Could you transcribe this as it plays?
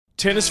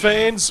Tennis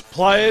fans,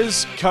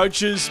 players,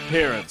 coaches,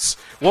 parents,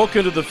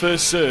 welcome to the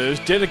First Serve's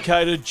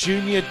dedicated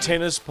junior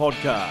tennis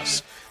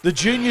podcast, The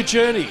Junior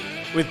Journey,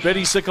 with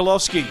Betty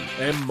Sokolowski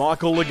and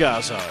Michael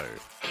Lagazzo.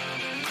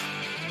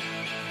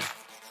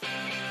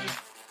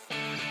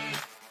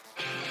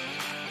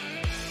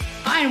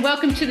 Hi and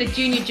welcome to The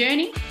Junior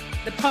Journey,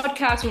 the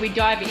podcast where we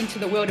dive into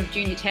the world of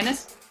junior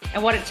tennis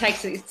and what it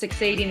takes to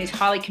succeed in this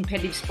highly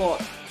competitive sport.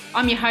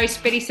 I'm your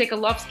host, Betty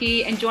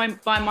Sokolowski, and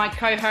joined by my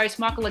co-host,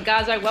 Michael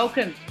Lagazzo.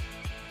 Welcome.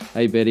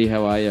 Hey Betty,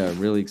 how are you?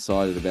 Really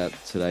excited about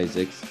today's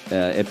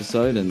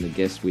episode and the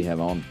guest we have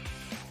on.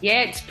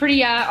 Yeah, it's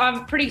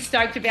I'm pretty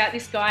stoked about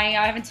this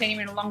guy. I haven't seen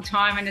him in a long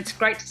time, and it's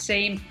great to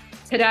see him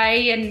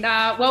today. And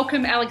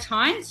welcome, Alex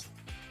Hines.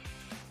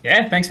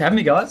 Yeah, thanks for having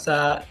me, guys.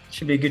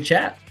 Should be a good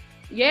chat.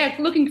 Yeah,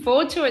 looking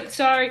forward to it.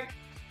 So,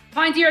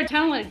 Hines, you're a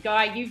talented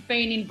guy. You've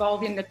been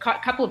involved in a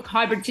couple of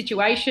hybrid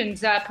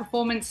situations,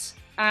 performance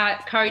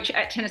coach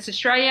at Tennis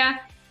Australia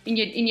in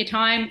your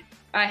time,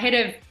 head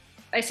of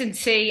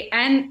S&C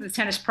and the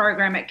tennis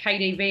program at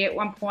KDV at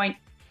one point.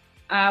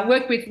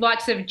 Worked with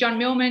likes of John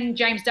Millman,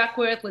 James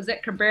Duckworth,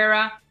 Lizette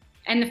Cabrera,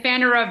 and the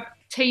founder of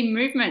Team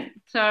Movement.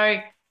 So,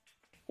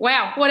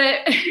 wow, what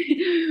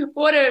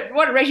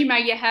a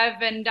resume you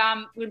have, and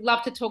we'd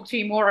love to talk to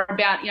you more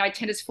about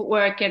tennis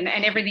footwork and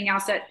everything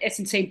else that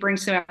S&C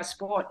brings to our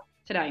sport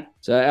today.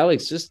 So,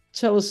 Alex, just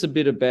tell us a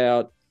bit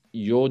about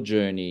your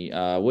journey,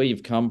 where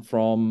you've come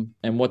from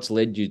and what's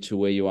led you to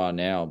where you are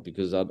now,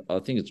 because I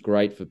think it's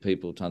great for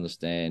people to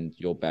understand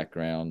your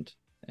background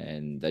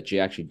and that you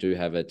actually do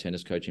have a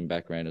tennis coaching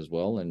background as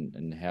well,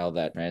 and how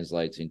that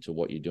translates into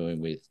what you're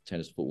doing with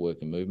tennis footwork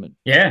and movement.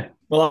 Yeah,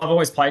 well, I've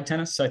always played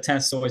tennis, so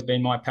tennis has always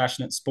been my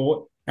passionate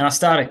sport. And I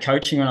started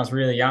coaching when I was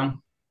really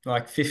young,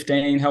 like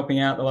 15, helping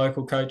out the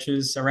local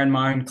coaches. I ran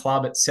my own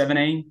club at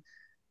 17.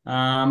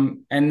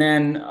 And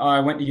then I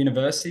went to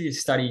university to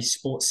study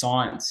sports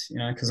science,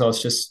 because I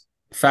was just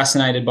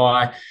fascinated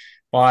by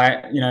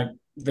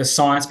the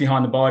science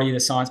behind the body, the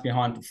science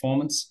behind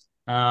performance.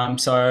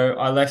 So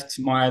I left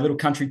my little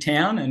country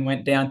town and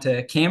went down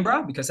to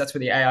Canberra because that's where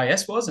the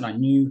AIS was, and I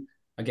knew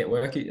I'd get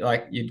work,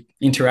 like you'd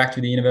interact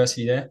with the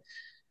university there.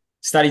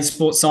 Studied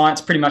sports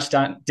science, pretty much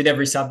did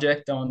every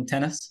subject on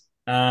tennis.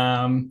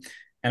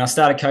 And I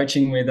started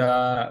coaching with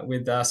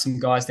some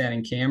guys down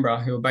in Canberra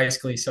who were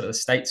basically sort of the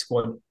state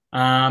squad.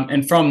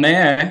 And from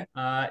there,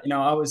 to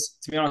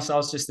be honest, I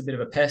was just a bit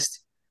of a pest.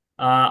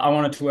 I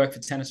wanted to work for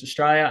Tennis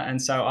Australia, and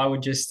so I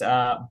would just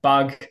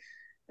bug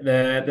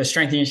the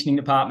strength and conditioning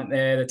department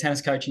there, the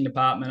tennis coaching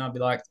department. I'd be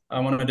like, I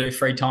want to do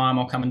free time.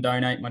 I'll come and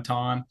donate my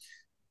time.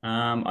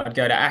 I'd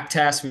go to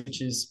ACTAS,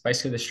 which is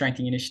basically the strength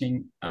and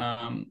conditioning,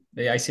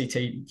 the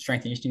ACT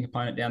strength and conditioning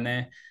component down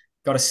there.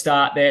 Got to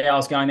start there. I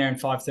was going there at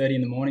 5:30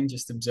 in the morning,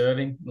 just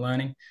observing,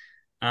 learning.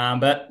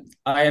 But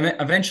I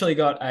eventually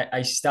got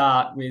a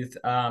start with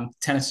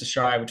Tennis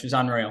Australia, which was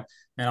unreal.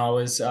 And I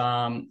was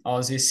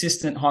the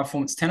assistant high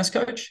performance tennis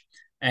coach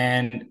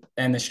and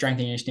the strength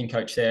and conditioning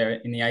coach there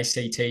in the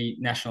ACT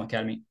National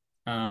Academy,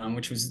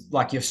 which was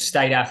like your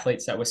state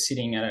athletes that were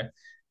sitting at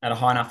a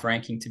high enough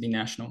ranking to be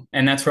national.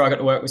 And that's where I got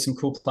to work with some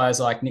cool players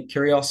like Nick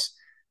Kyrgios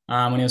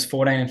when he was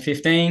 14 and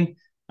 15.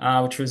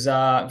 Which was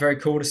very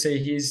cool to see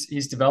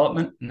his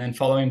development and then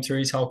follow him through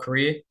his whole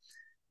career.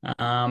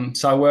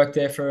 So I worked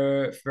there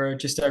for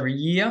just over a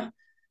year.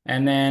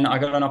 And then I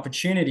got an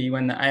opportunity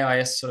when the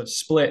AIS sort of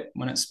split,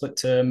 when it split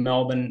to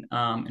Melbourne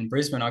and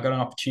Brisbane. I got an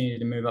opportunity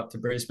to move up to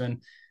Brisbane,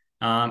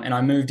 and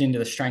I moved into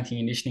the strength and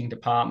conditioning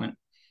department.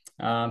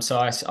 So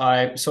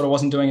I sort of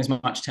wasn't doing as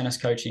much tennis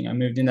coaching. I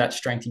moved into that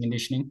strength and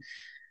conditioning.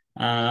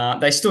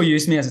 They still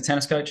used me as a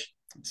tennis coach.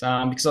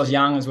 Because I was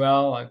young as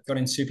well. I got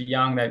in super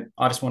young.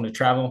 I just wanted to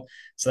travel.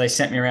 So they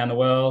sent me around the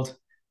world.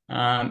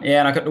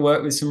 And I got to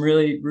work with some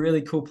really,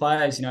 really cool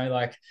players,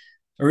 like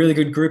a really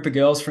good group of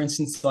girls, for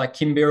instance, like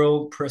Kim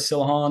Birrell,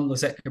 Priscilla Hon,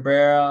 Lizette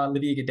Cabrera,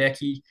 Livia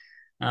Gadecki,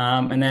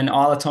 and then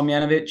Isla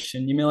Tomjanovic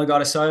and Yamila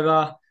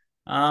Gajdosova,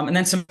 and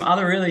then some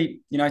other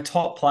really,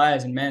 top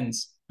players in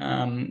men's,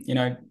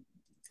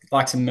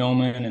 like some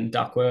Millman and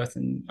Duckworth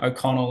and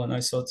O'Connell and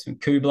those sorts of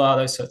Kubler,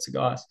 those sorts of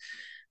guys.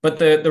 But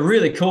the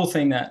really cool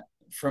thing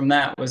from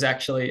that was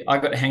actually I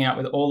got to hang out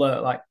with all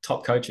the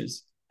top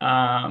coaches,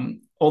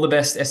 all the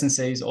best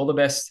S&Cs, all the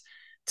best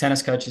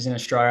tennis coaches in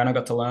Australia, and I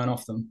got to learn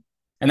off them.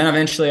 And then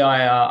eventually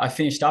I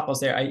finished up. I was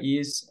there 8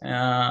 years.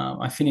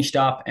 I finished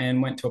up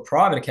and went to a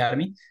private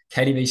academy,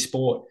 KDV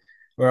Sport,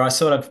 where I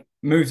sort of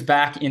moved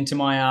back into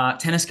my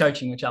tennis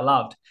coaching, which I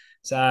loved.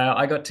 So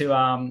I got to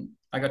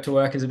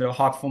work as a bit of a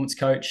high performance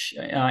coach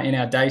in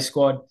our day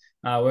squad,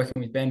 working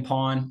with Ben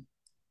Pine,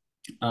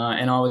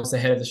 and I was the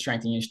head of the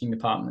strength and conditioning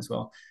department as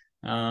well.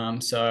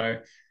 So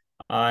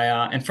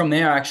and from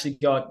there I actually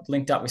got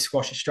linked up with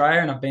Squash Australia,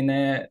 and I've been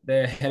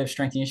their head of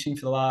strength and conditioning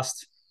for the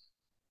last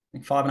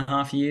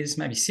 5.5 years,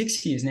 maybe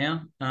 6 years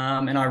now.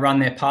 And I run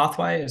their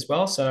pathway as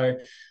well. So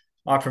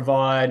I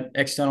provide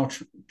external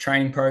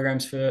training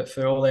programs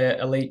for all their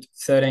elite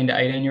 13 to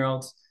 18 year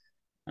olds.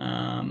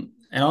 And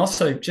I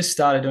also just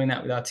started doing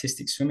that with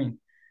artistic swimming.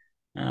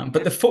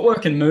 But the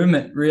footwork and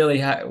movement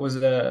really was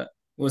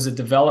was a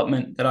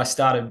development that I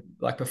started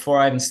like before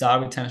I even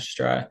started with Tennis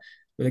Australia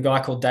with a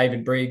guy called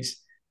David Briggs.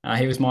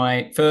 He was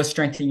my first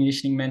strength and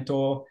conditioning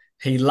mentor.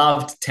 He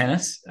loved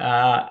tennis.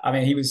 I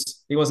mean,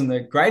 he wasn't the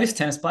greatest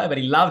tennis player, but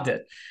he loved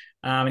it.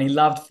 And he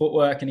loved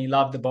footwork and he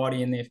loved the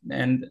body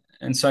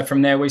and so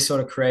from there we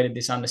sort of created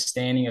this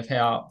understanding of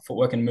how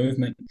footwork and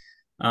movement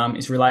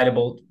is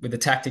relatable with the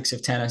tactics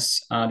of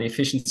tennis, the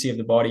efficiency of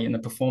the body and the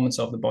performance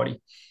of the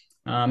body.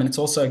 And it's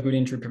also good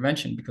injury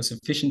prevention because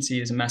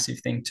efficiency is a massive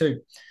thing too.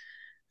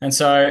 And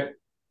so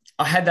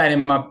I had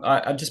that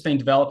I've just been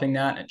developing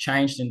that, and it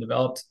changed and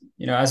developed,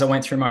 as I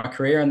went through my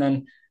career. And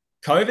then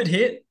COVID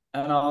hit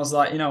and I was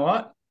like, you know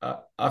what,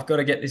 I've got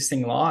to get this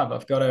thing live.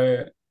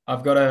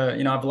 I've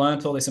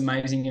learned all this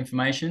amazing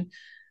information.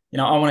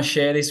 I want to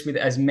share this with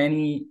as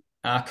many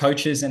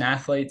coaches and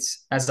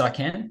athletes as I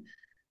can.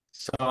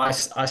 So I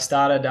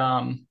started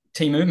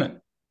Team Movement,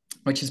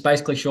 which is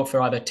basically short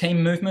for either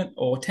team movement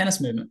or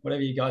tennis movement,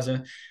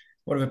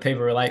 whatever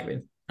people relate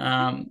with.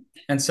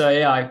 And so,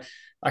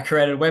 I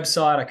created a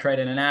website, I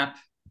created an app.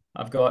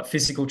 I've got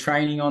physical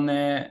training on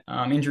there,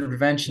 injury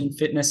prevention,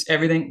 fitness,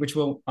 everything, which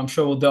I'm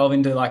sure we'll delve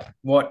into, like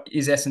what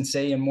is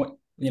S&C and what,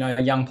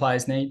 young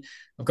players need.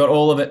 I've got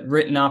all of it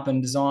written up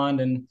and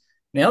designed. And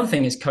the other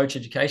thing is coach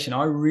education.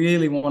 I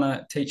really want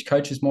to teach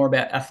coaches more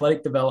about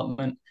athletic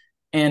development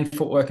and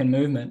footwork and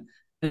movement.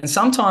 And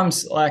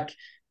sometimes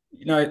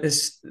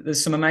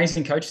there's some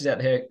amazing coaches out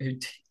there who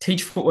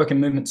teach footwork and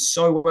movement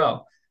so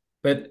well,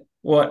 but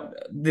what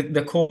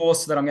the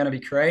course that I'm going to be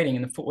creating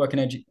in the footwork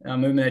and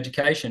movement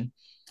education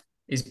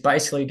is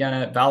basically going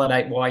to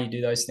validate why you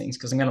do those things,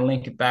 because I'm going to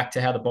link it back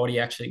to how the body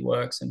actually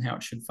works and how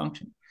it should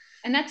function.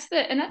 And that's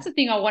the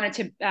thing I wanted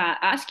to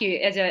ask you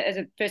as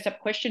a first up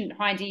question,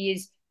 Heinzie,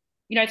 is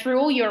through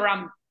all your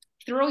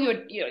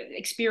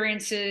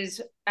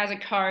experiences as a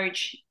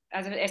coach,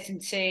 as an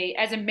S&C,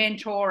 as a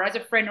mentor, as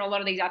a friend to a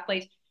lot of these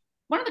athletes,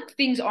 one of the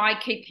things I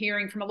keep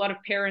hearing from a lot of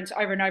parents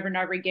over and over and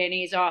over again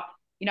is,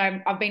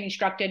 I've been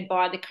instructed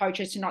by the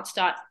coaches to not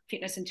start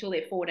fitness until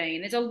they're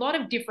 14. There's a lot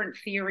of different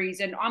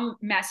theories, and I'm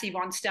massive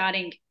on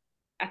starting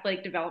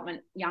athletic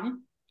development young.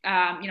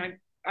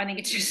 I think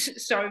it's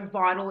just so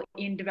vital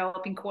in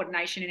developing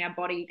coordination in our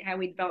body, how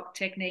we develop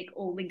technique,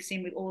 all links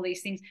in with all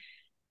these things.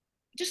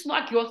 Just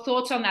like your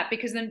thoughts on that,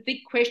 because the big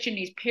question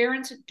is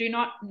parents do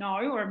not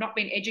know or have not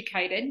been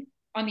educated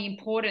on the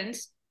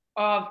importance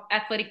of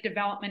athletic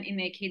development in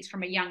their kids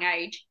from a young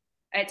age.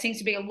 It seems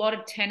to be a lot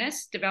of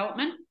tennis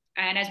development.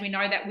 And as we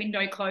know, that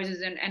window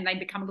closes and they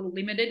become a little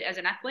limited as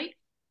an athlete.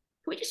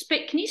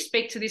 Can you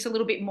speak to this a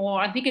little bit more?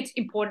 I think it's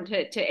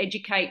important to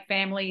educate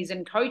families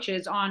and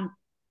coaches on,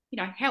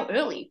 how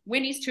early,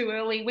 when is too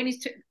early, when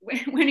is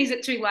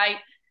it too late?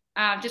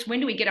 Just when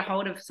do we get a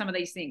hold of some of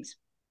these things?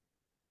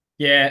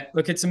 Yeah,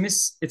 look, it's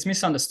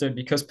misunderstood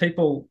because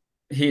people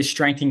hear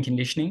strength and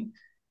conditioning,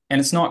 and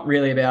it's not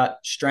really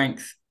about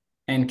strength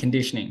and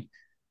conditioning.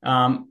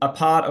 A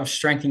part of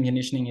strength and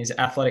conditioning is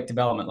athletic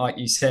development, like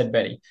you said,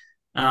 Betty.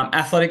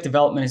 Athletic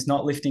development is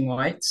not lifting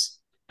weights.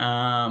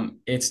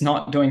 It's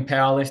not doing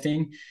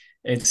powerlifting.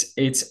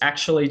 It's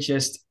actually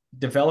just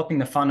developing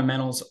the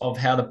fundamentals of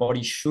how the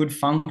body should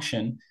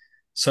function.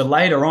 So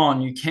later on,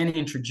 you can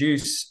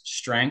introduce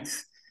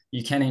strength,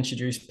 you can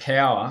introduce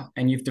power,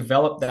 and you've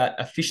developed that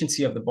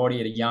efficiency of the body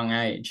at a young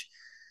age.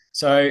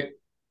 So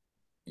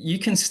you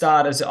can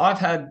I've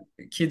had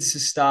kids to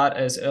start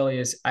as early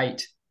as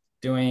 8,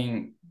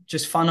 doing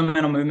just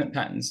fundamental movement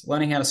patterns,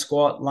 learning how to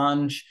squat,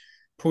 lunge,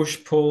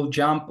 push, pull,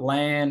 jump,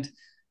 land,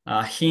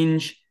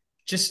 hinge,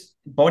 just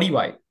body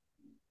weight.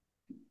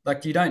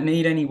 Like you don't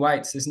need any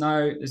weights. There's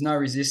no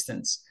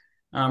resistance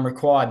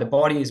required. The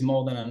body is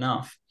more than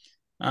enough.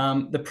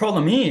 The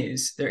problem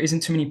is there isn't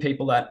too many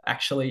people that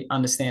actually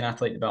understand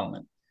athlete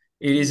development.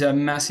 It is a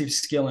massive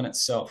skill in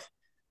itself.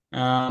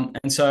 And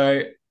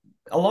so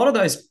a lot of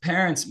those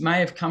parents may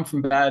have come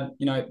from bad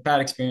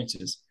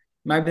experiences.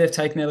 Maybe they've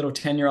taken their little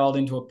 10-year-old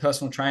into a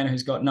personal trainer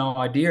who's got no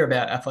idea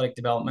about athletic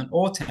development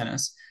or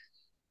tennis,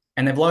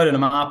 and they've loaded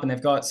them up and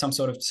they've got some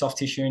sort of soft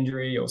tissue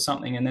injury or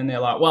something. And then they're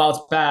like, well,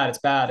 it's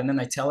bad. And then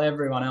they tell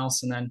everyone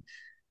else.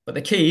 But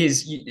the key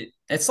is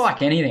it's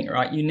like anything,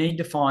 right? You need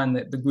to find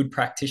the good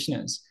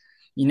practitioners.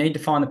 You need to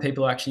find the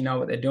people who actually know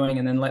what they're doing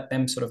and then let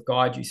them sort of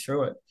guide you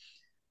through it.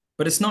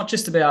 But it's not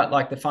just about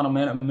like the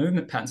fundamental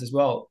movement patterns as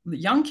well. The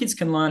young kids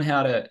can learn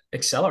how to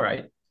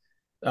accelerate,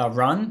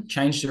 run,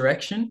 change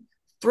direction.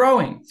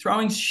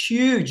 Throwing's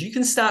huge. You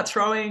can start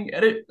throwing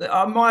at it.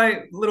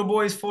 My little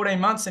boy is 14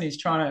 months and he's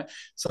trying to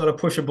sort of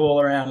push a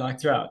ball around like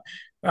throw it,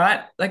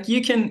 right? Like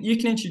you can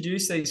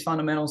introduce these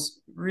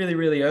fundamentals really,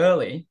 really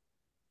early,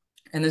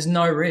 and there's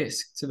no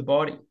risk to the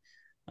body.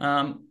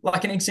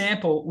 Like an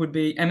example would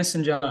be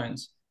Emerson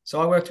Jones.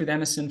 So I worked with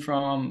Emerson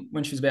from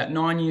when she was about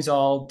 9 years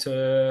old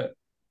to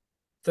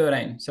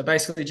 13. So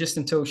basically just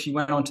until she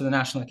went on to the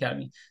National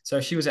Academy. So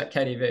she was at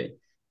KTV.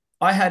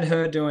 I had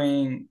her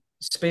doing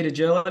speed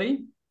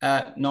agility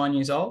at 9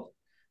 years old.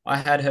 I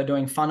had her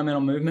doing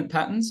fundamental movement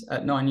patterns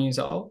at 9 years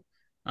old.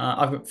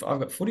 I've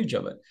got footage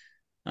of it.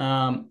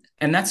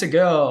 And that's a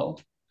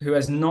girl who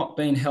has not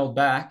been held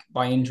back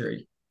by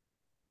injury.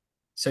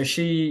 So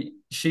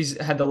she's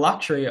had the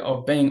luxury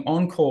of being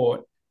on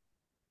court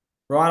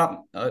right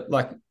up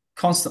like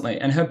constantly,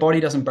 and her body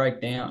doesn't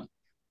break down.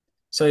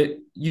 So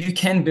you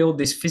can build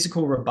this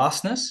physical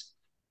robustness,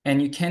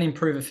 and you can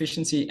improve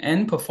efficiency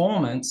and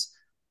performance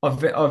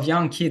of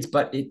young kids,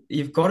 but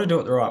you've got to do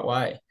it the right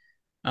way.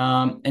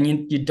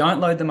 And you don't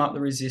load them up the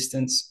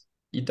resistance.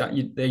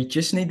 They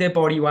just need their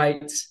body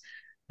weights.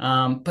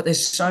 But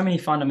there's so many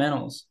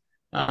fundamentals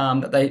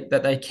that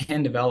they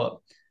can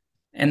develop,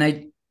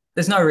 and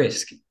there's no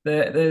risk.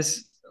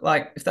 There's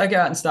like, if they go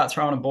out and start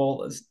throwing a ball,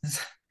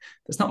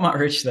 there's not much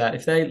risk to that.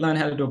 If they learn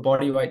how to do a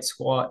body weight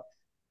squat,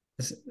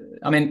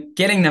 I mean,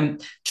 tricking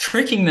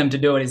them to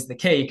do it is the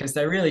key, because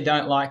they really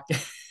don't like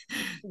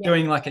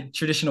doing like a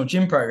traditional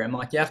gym program.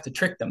 Like, you have to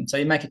trick them, so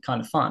you make it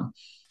kind of fun.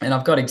 And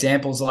I've got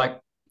examples, like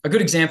a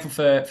good example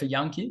for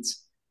young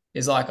kids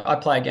is, like, I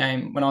play a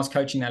game when I was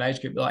coaching that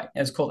age group, like,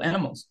 it's called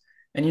Animals,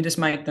 and you just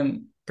make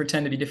them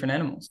pretend to be different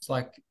animals.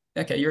 Like,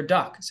 okay, you're a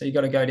duck, so you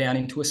got to go down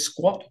into a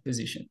squat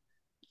position,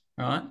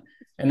 right?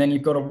 And then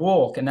you've got to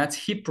walk, and that's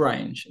hip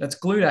range, that's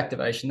glute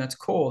activation, that's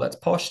core, that's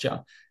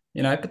posture,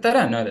 but they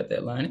don't know that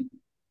they're learning,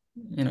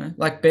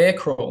 like bear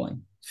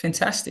crawling,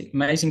 fantastic,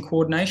 amazing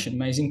coordination,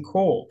 amazing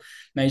core,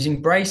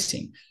 amazing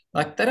bracing.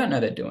 Like, they don't know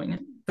they're doing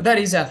it, but that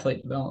is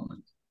athlete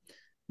development.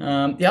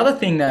 The other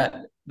thing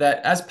that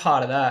as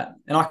part of that,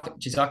 and I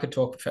could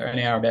talk for an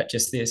hour about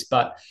just this,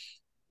 but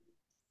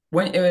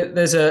when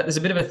there's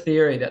a bit of a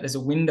theory that there's a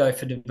window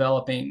for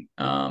developing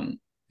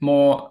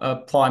more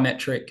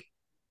plyometric,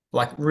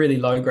 like really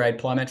low grade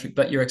plyometric,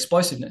 but your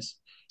explosiveness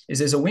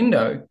there's a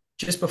window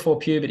just before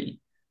puberty.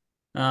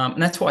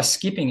 And that's why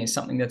skipping is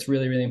something that's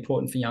really, really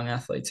important for young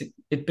athletes.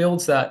 It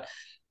builds the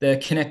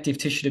connective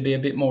tissue to be a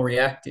bit more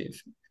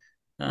reactive.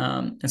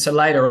 And so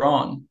later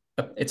on,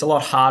 it's a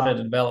lot harder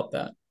to develop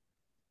that.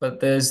 But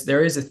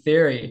there is a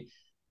theory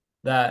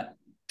that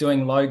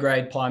doing low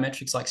grade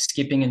plyometrics like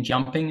skipping and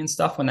jumping and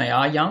stuff when they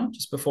are young,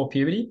 just before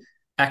puberty,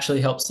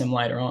 actually helps them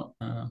later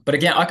on. But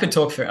again, I could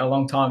talk for a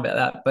long time about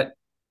that. But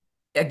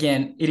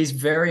again, it is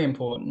very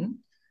important,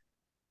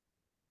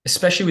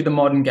 especially with the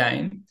modern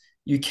game.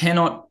 You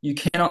cannot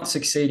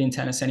succeed in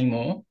tennis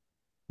anymore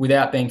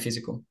without being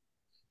physical.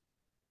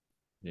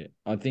 Yeah,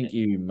 I think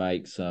you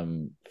make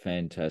some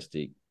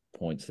fantastic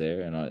points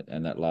there,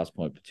 and that last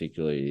point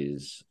particularly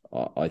is,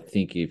 I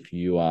think if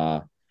you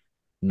are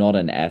not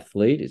an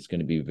athlete, it's going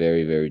to be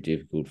very, very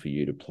difficult for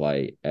you to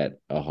play at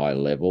a high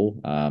level.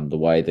 The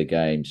way the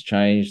game's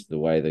changed, the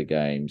way the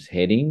game's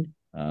heading,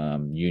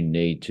 you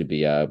need to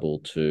be able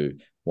to.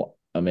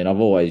 I've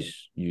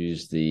always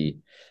used the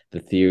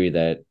theory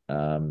that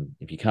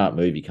if you can't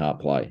move, you can't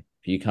play.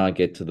 If you can't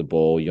get to the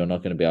ball, you're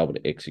not going to be able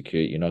to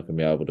execute. You're not going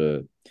to be able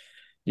to,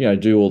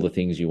 do all the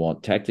things you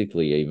want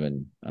tactically,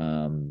 even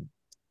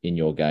in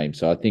your game.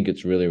 So I think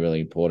it's really,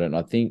 really important.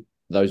 I think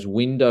those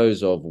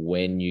windows of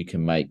when you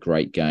can make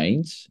great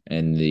gains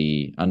and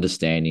the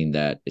understanding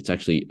that it's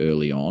actually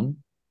early on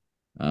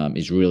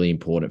is really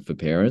important for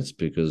parents,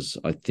 because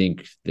I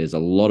think there's a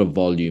lot of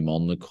volume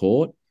on the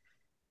court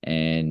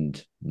and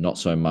not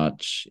so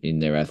much in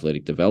their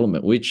athletic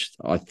development, which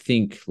I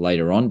think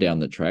later on down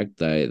the track,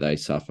 they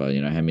suffer.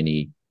 How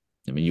many,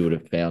 you would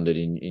have found it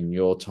in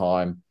your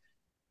time.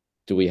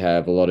 Do we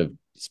have a lot of,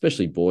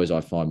 especially boys,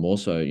 I find more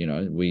so,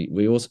 we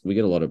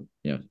get a lot of,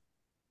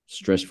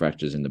 stress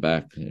fractures in the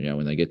back,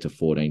 when they get to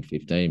 14,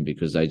 15,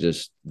 because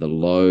the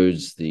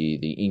loads,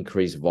 the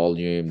increased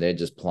volume, they're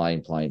just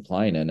playing.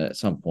 And at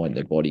some point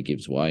their body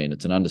gives way, and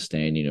it's an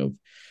understanding of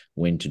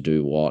when to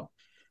do what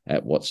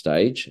at what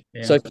stage.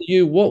 Yeah. So for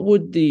you, what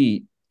would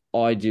the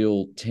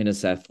ideal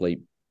tennis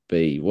athlete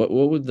be? What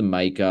would the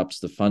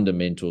makeups, the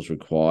fundamentals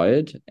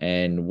required,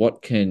 and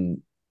what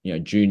can,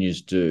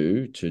 juniors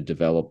do to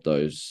develop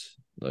those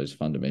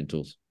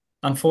fundamentals?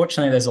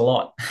 Unfortunately, there's a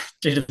lot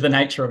due to the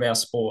nature of our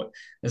sport.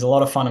 There's a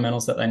lot of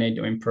fundamentals that they need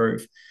to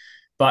improve.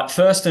 But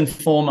first and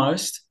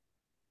foremost,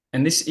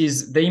 and this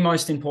is the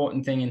most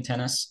important thing in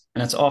tennis,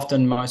 and it's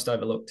often most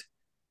overlooked,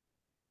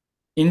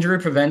 injury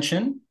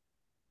prevention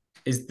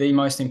is the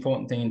most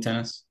important thing in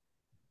tennis.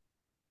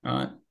 All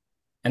right.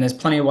 And there's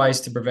plenty of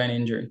ways to prevent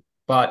injury.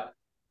 But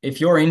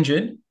if you're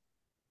injured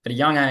at a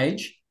young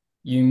age,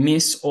 you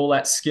miss all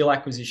that skill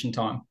acquisition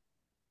time.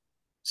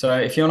 So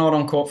if you're not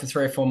on court for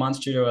 3 or 4 months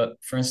due to,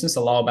 for instance,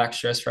 a lower back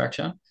stress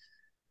fracture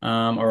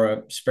or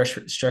a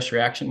stress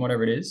reaction,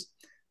 whatever it is,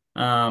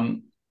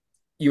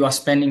 you are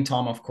spending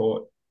time off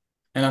court.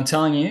 And I'm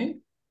telling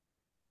you,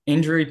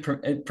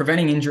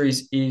 preventing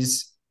injuries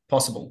is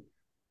possible.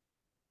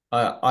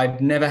 I've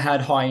never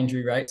had high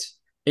injury rates.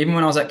 Even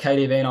when I was at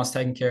KTV and I was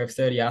taking care of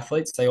 30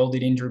 athletes, they all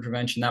did injury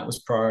prevention. That was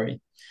priority.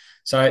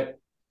 So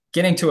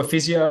getting to a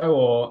physio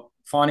or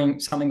finding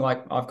something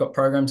like, I've got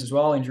programs as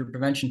well, injury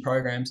prevention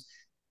programs,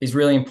 is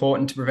really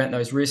important to prevent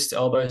those wrists,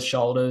 elbows,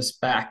 shoulders,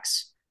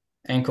 backs,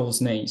 ankles,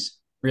 knees.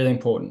 Really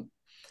important.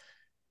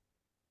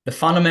 The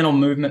fundamental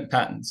movement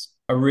patterns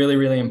are really,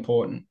 really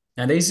important.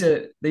 Now, these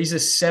are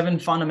 7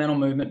 fundamental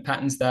movement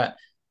patterns that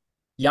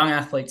young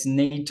athletes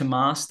need to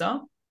master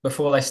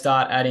before they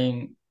start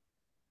adding,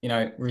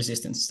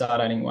 resistance,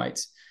 start adding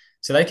weights.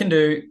 So they can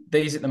do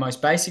these at the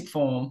most basic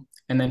form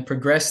and then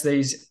progress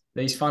these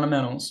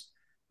fundamentals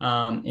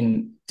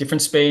in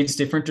different speeds,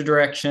 different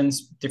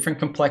directions, different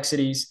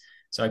complexities.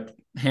 So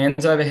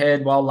hands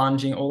overhead while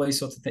lunging, all these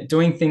sorts of things,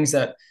 doing things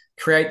that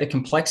create the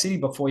complexity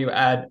before you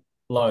add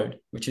load,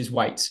 which is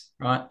weights,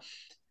 right?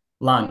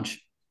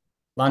 Lunge.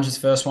 Lunge is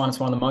the first one. It's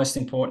one of the most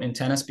important in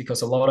tennis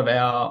because a lot of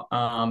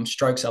our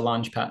strokes are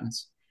lunge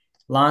patterns.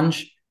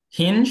 Lunge,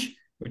 hinge,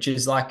 which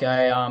is like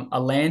a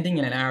landing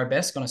in an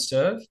arabesque on a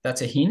serve.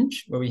 That's a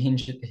hinge where we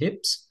hinge at the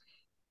hips.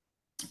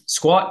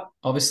 Squat,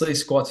 obviously,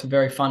 squat's a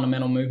very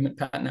fundamental movement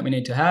pattern that we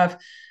need to have.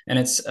 And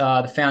it's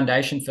the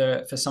foundation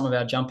for some of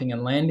our jumping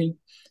and landing.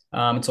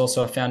 It's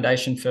also a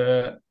foundation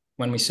for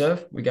when we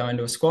serve, we go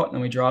into a squat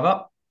and we drive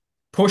up.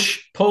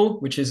 Push, pull,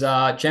 which is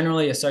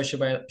generally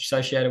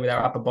associated with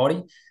our upper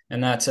body.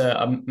 And that's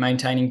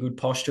maintaining good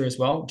posture as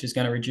well, which is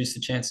going to reduce the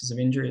chances of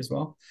injury as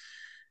well.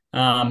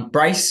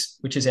 Brace,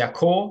 which is our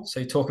core. So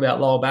you talk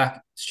about lower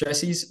back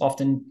stresses,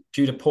 often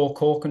due to poor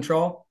core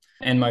control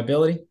and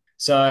mobility.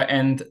 So,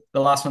 and the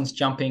last one's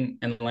jumping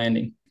and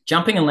landing.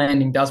 Jumping and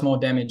landing does more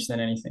damage than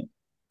anything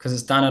because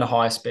it's done at a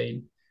higher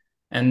speed.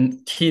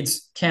 And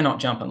kids cannot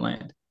jump and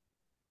land.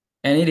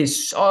 And it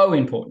is so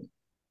important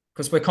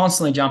because we're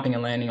constantly jumping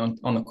and landing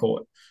on the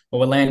court, or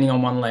we're landing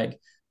on one leg,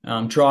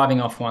 driving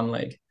off one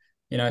leg.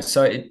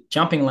 So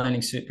jumping and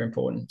landing is super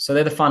important. So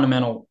they're the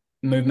fundamental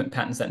movement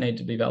patterns that need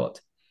to be developed.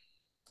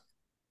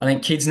 I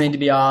think kids need to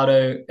be able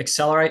to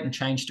accelerate and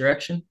change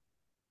direction.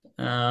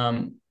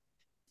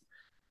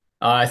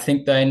 I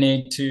think they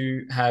need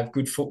to have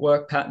good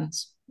footwork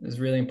patterns.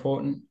 Is really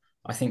important.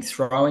 I think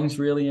throwing is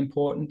really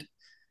important.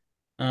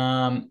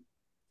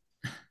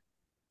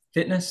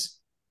 Fitness.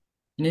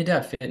 You need to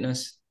have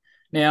fitness.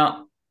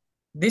 Now,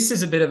 this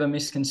is a bit of a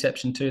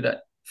misconception too,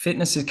 that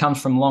fitness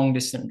comes from long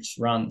distance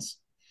runs.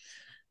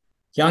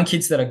 Young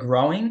kids that are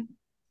growing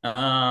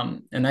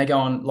and they go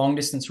on long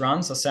distance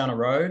runs, let's say on a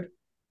road,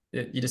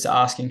 you're just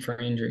asking for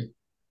injury.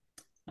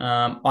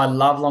 I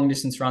love long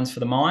distance runs for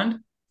the mind,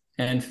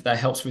 and that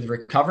helps with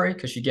recovery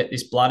because you get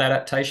this blood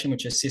adaptation,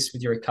 which assists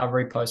with your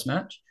recovery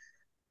post-match.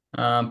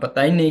 But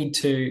they need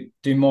to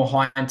do more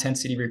high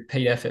intensity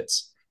repeat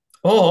efforts,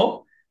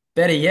 or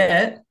better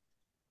yet,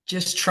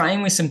 just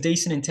train with some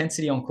decent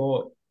intensity on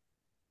court.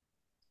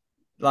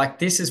 Like,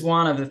 this is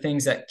one of the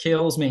things that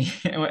kills me,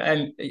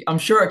 and I'm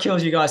sure it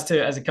kills you guys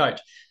too as a coach.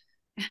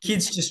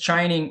 Kids just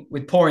training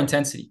with poor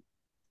intensity,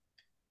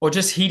 or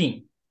just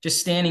hitting, just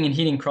standing and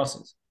hitting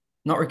crosses,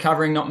 not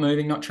recovering, not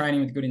moving, not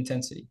training with good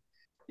intensity.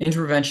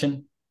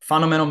 Intervention,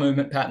 fundamental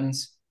movement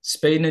patterns,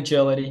 speed and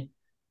agility.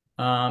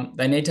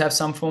 They need to have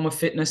some form of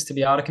fitness to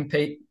be able to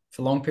compete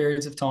for long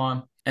periods of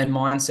time, and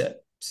mindset.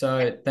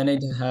 So they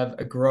need to have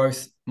a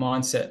growth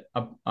mindset,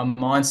 a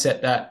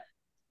mindset that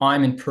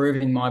I'm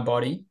improving my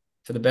body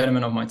for the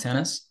betterment of my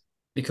tennis,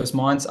 because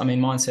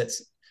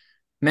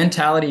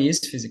mentality is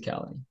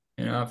physicality.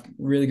 A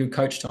really good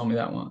coach told me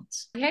that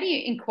once. How do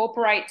you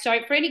incorporate, so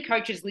for any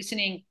coaches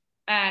listening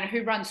and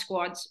who run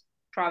squads,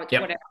 privates,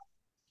 Yep. whatever,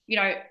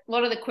 a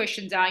lot of the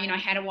questions are,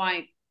 how do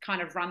I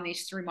kind of run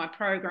this through my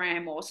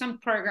program, or some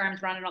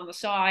programs run it on the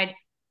side.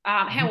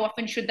 How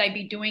often should they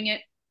be doing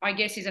it, I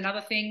guess, is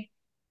another thing.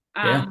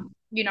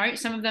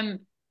 Some of them,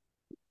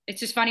 it's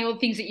just funny, all the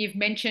things that you've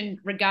mentioned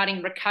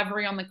regarding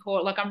recovery on the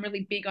court. Like, I'm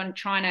really big on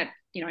trying to,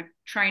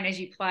 train as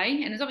you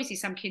play. And there's obviously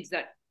some kids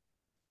that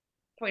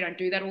probably don't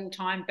do that all the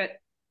time, but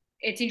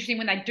it's interesting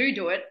when they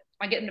do it,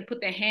 I get them to put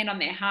their hand on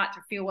their heart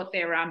to feel what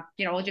they're,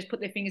 or just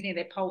put their fingers near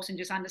their pulse and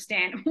just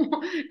understand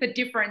the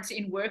difference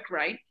in work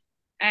rate.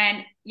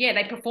 And yeah,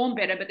 they perform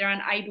better, but they're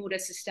unable to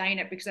sustain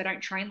it because they don't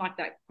train like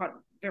that quite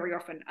very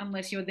often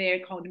unless you're there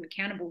holding them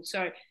accountable.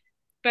 So,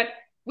 but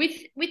with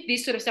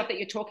this sort of stuff that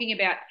you're talking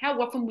about,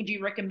 how often would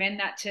you recommend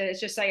that to,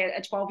 let's just say,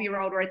 a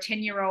 12-year-old or a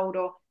 10-year-old,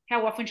 or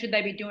how often should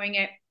they be doing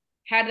it?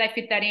 How do they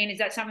fit that in? Is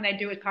that something they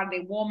do as part of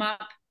their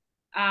warm-up?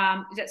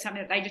 Is that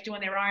something that they just do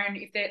on their own?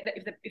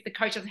 If the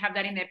coach doesn't have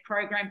that in their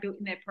program, built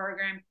in their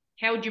program,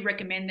 how would you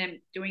recommend them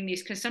doing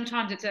this? Because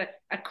sometimes it's a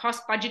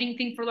cost budgeting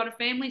thing for a lot of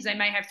families. They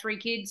may have 3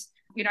 kids,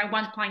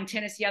 one's playing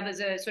tennis, the others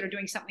are sort of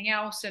doing something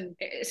else. And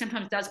it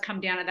sometimes does come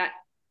down to that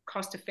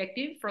cost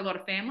effective for a lot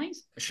of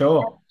families.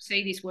 Sure.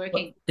 See this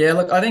working. Yeah,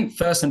 look, I think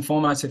first and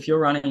foremost, if you're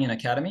running an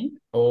academy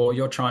or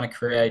you're trying to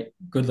create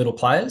good little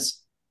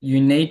players,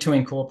 you need to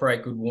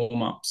incorporate good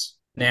warm-ups.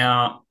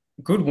 Now,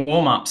 good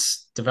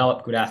warm-ups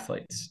develop good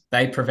athletes.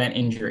 They prevent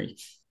injury.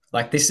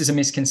 Like, this is a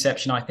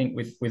misconception, I think,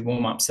 with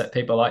warm-ups, that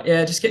people are like,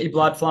 yeah, just get your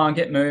blood flowing,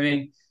 get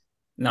moving.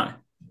 No,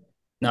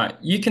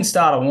 you can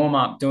start a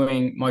warm-up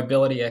doing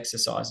mobility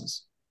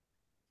exercises.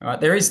 All right,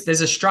 there's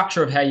a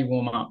structure of how you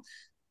warm up.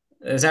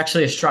 There's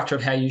actually a structure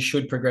of how you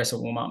should progress a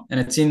warm-up, and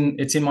it's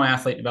in my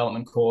athlete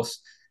development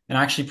course. And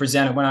I actually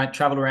presented when I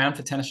traveled around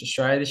for Tennis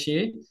Australia this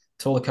year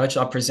to all the coaches.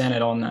 I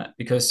presented on that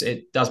because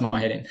it does my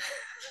head in.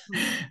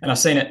 And I've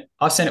seen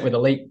it with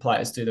elite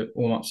players do the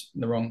warm-ups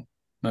the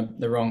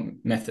wrong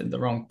method, the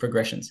wrong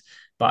progressions.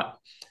 But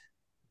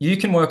you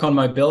can work on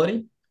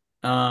mobility,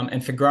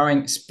 and for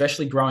growing,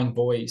 especially growing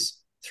boys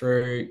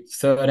through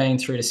 13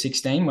 through to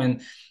 16,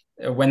 when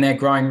when they're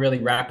growing really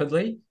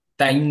rapidly,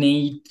 they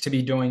need to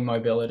be doing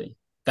mobility.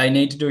 They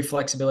need to do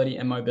flexibility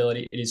and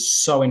mobility. It is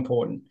so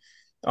important.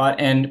 Right.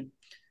 And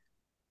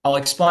I'll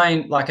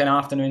explain like an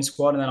afternoon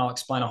squad, and then I'll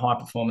explain a high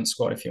performance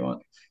squad if you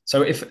want.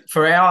 So if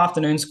for our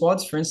afternoon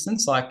squads, for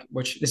instance, like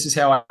which this is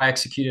how I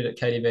executed at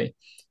KDV,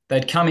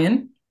 they'd come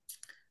in,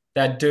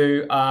 they'd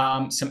do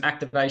some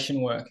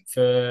activation work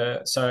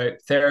so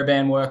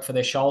TheraBand work for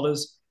their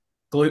shoulders,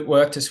 glute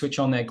work to switch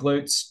on their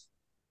glutes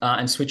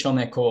and switch on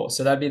their core.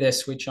 So that'd be their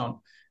switch on.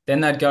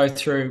 Then they'd go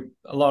through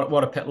a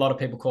lot of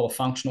people call a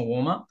functional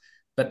warm up,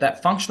 but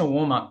that functional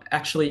warm up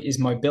actually is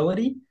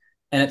mobility,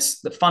 and it's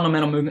the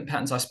fundamental movement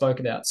patterns I spoke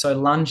about. So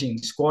lunging,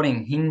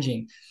 squatting,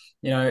 hinging,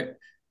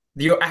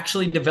 you're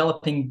actually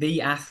developing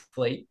the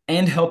athlete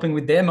and helping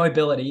with their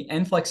mobility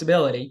and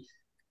flexibility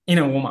in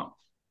a warm up.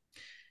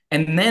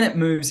 And then it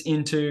moves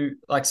into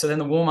so then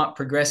the warm up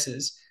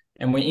progresses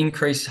and we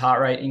increase heart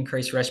rate,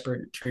 increase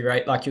respiratory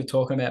rate, like you're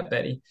talking about,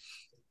 Betty.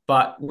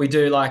 But we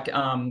do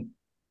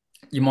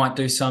you might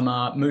do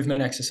some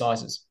movement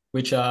exercises,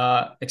 which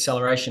are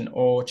acceleration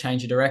or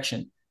change of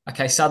direction.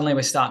 Okay, suddenly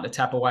we're starting to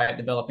tap away at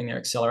developing their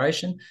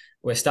acceleration.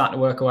 We're starting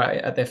to work away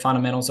at their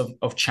fundamentals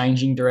of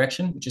changing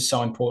direction, which is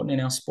so important in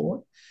our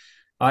sport.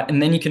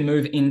 And then you can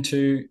move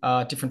into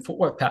different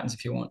footwork patterns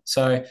if you want.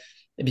 So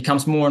it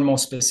becomes more and more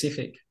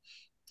specific.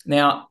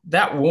 Now, in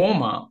that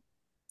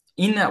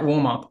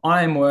warm-up,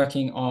 I am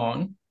working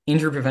on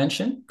injury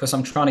prevention because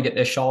I'm trying to get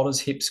their shoulders,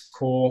 hips,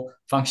 core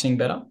functioning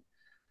better.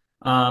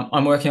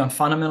 I'm working on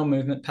fundamental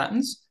movement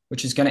patterns,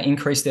 which is going to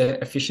increase their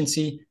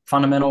efficiency, they're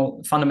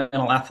going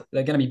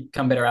to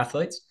become better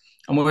athletes.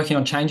 I'm working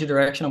on change of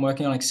direction. I'm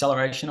working on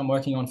acceleration. I'm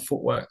working on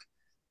footwork.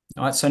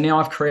 All right. So now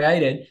I've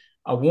created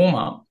a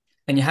warm-up,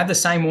 and you have the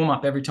same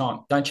warm-up every time.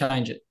 Don't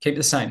change it. Keep it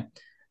the same.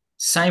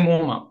 Same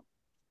warm-up.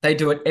 They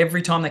do it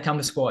every time they come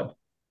to squad.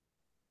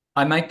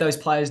 I make those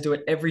players do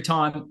it every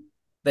time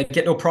they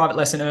get to a private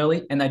lesson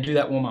early and they do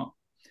that warm-up.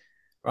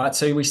 Right.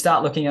 So we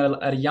start looking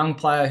at a young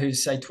player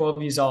who's, say,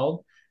 12 years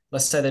old.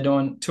 Let's say they're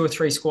doing 2 or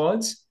 3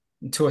 squads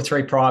and 2 or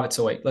 3 privates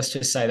a week. Let's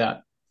just say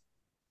that.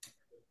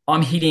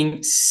 I'm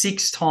hitting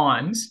 6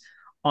 times.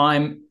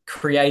 I'm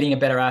creating a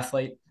better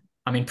athlete.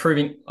 I'm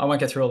improving. I won't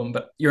go through all of them,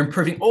 but you're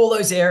improving all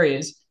those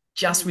areas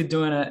just with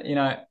doing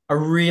a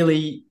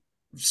really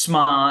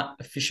smart,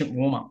 efficient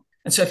warm-up.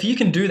 And so if you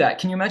can do that,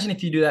 can you imagine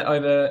if you do that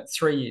over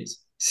 3 years,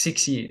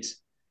 6 years?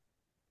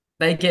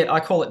 I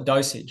call it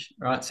dosage,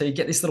 right? So you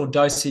get this little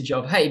dosage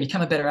of, hey,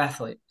 become a better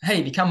athlete.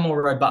 Hey, become more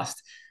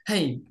robust.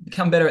 Hey,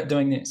 become better at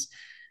doing this.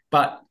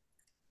 But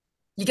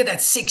you get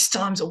that 6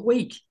 times a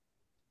week,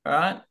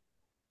 right?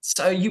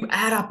 So you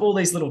add up all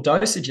these little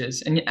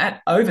dosages and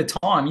over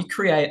time, you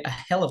create a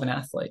hell of an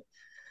athlete.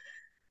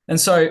 And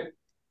so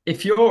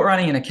if you're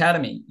running an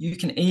academy, you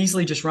can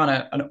easily just run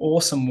an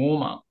awesome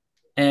warm-up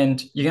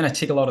and you're going to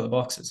tick a lot of the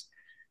boxes.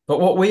 But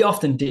what we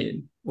often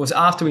did was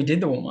after we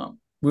did the warm-up,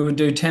 we would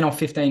do 10 or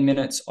 15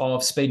 minutes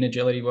of speed and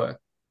agility work.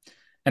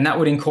 And that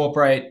would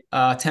incorporate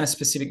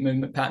tennis-specific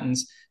movement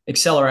patterns,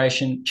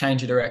 acceleration,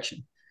 change of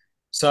direction.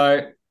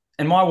 So,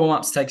 and my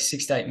warm-ups take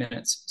 6 to 8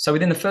 minutes. So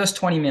within the first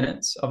 20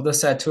 minutes of, let's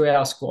say, a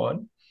 2-hour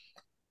squad,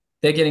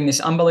 they're getting this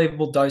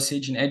unbelievable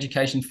dosage and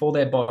education for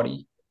their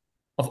body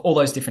of all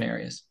those different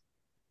areas.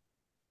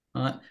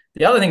 All right.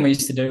 The other thing we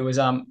used to do was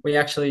we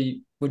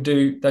actually would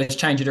do those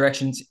change of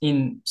directions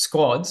in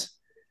squads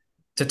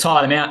to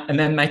tire them out and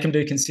then make them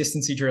do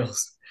consistency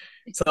drills.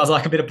 So that was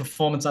like a bit of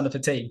performance under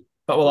fatigue.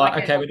 But we're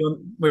like, okay,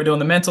 we're doing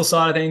the mental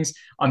side of things.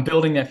 I'm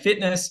building their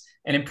fitness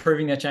and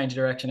improving their change of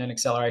direction and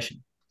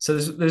acceleration. So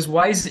there's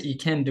ways that you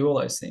can do all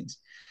those things.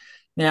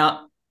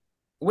 Now,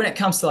 when it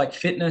comes to like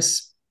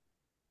fitness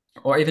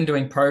or even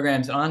doing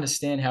programs, I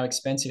understand how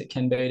expensive it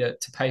can be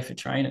to pay for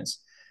trainers.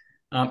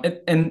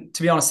 And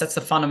to be honest, that's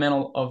the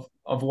fundamental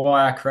of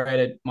why I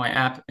created my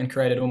app and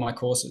created all my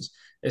courses,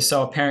 is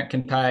so a parent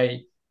can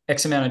pay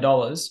X amount of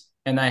dollars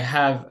and they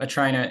have a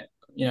trainer,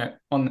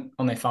 on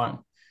their phone.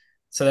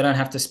 So they don't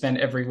have to spend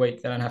every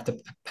week. They don't have to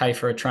pay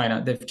for a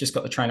trainer. They've just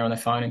got the trainer on their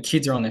phone, and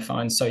kids are on their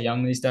phones so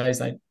young these days.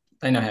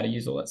 They know how to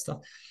use all that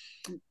stuff.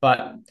 But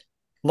a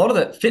lot of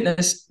the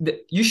fitness,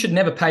 you should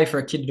never pay for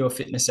a kid to do a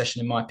fitness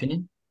session, in my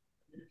opinion.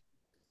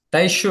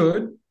 They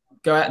should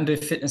go out and do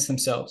fitness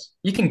themselves.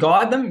 You can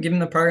guide them, give them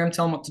the program,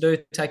 tell them what to do,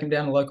 take them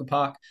down to the local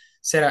park,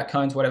 set out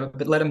cones, whatever,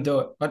 but let them do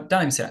it. But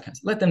don't even set out cones.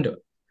 Let them do it.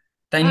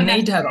 They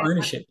need to have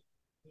ownership.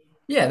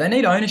 Yeah, they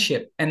need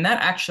ownership. And that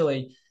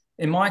actually,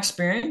 in my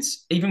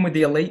experience, even with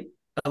the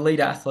elite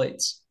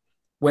athletes,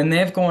 when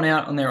they've gone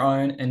out on their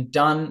own and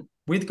done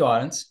with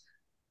guidance,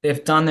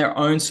 they've done their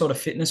own sort of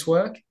fitness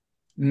work,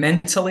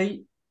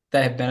 mentally,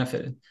 they have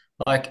benefited.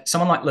 Like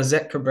someone like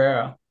Lizette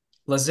Cabrera.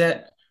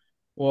 Lizette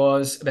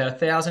was about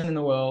 1,000 in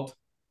the world.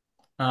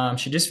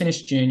 She just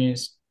finished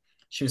juniors.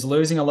 She was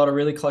losing a lot of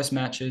really close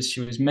matches.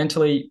 She was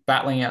mentally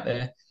battling out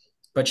there,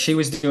 but she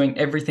was doing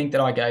everything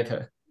that I gave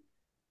her.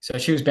 So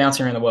she was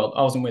bouncing around the world.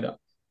 I wasn't with her.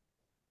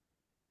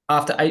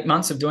 After 8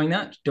 months of doing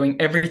that, doing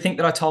everything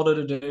that I told her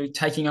to do,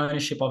 taking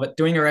ownership of it,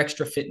 doing her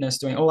extra fitness,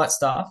 doing all that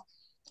stuff,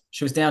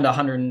 she was down to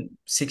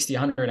 160,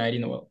 180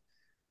 in the world.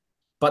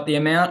 But the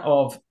amount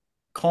of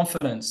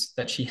confidence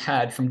that she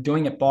had from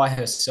doing it by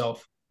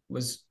herself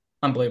was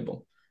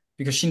unbelievable,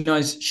 because she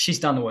knows she's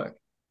done the work.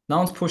 No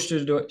one's pushed her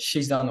to do it.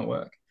 She's done the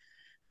work.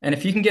 And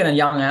if you can get a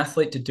young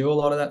athlete to do a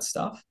lot of that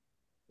stuff,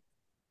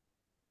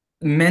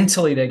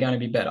 mentally they're going to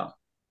be better.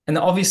 And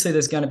obviously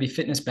there's going to be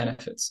fitness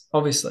benefits,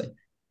 obviously,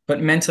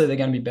 but mentally they're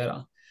going to be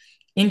better.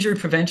 Injury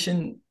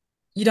prevention,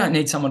 you don't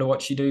need someone to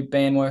watch you do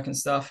band work and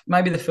stuff.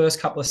 Maybe the first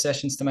couple of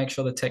sessions to make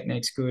sure the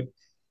technique's good.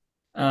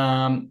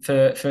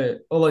 For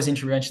all those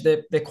injury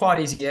prevention, they're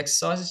quite easy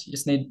exercises. You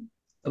just need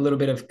a little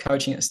bit of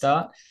coaching at the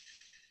start.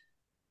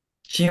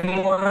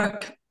 Gym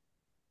work,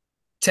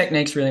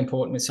 technique's really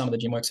important with some of the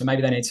gym work, so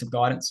maybe they need some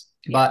guidance.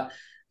 Yeah. But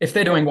if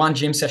they're doing one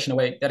gym session a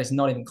week, that is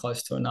not even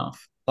close to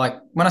enough. Like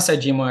when I say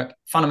gym work,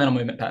 fundamental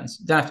movement patterns.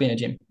 You don't have to be in a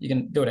gym. You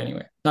can do it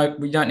anywhere. No,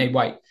 we don't need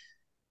weight.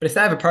 But if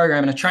they have a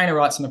program and a trainer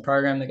writes them a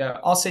program, they go,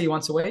 I'll see you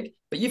once a week,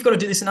 but you've got to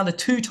do this another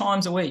 2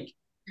 times a week.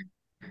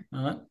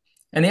 All right.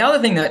 And the other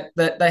thing that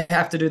they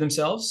have to do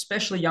themselves,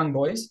 especially young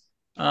boys,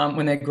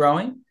 when they're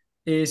growing,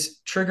 is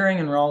triggering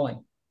and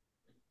rolling.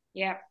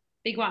 Yeah,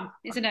 big one,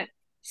 isn't it?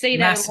 See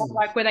that a lot,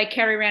 like where they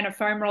carry around a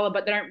foam roller,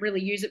 but they don't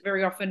really use it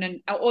very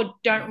often, or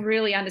don't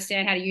really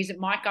understand how to use it.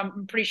 Mike,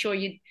 I'm pretty sure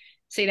you'd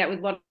see that with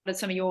a lot of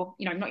some of your,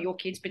 not your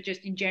kids, but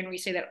just in general, you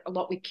see that a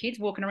lot with kids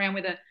walking around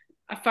with a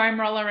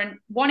foam roller and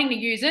wanting to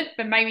use it,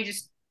 but maybe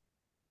just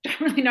don't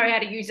really know how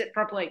to use it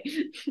properly.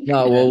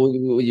 No, well,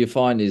 what you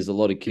find is a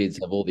lot of kids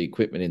have all the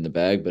equipment in the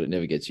bag, but it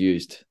never gets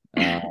used.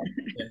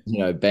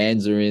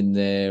 Bands are in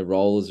there,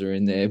 rollers are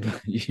in there, but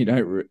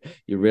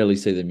you rarely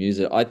see them use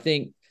it. I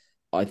think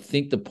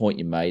the point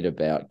you made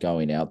about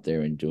going out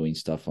there and doing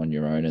stuff on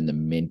your own and the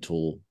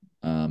mental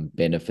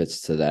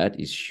benefits to that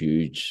is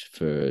huge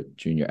for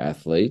junior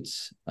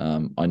athletes.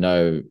 I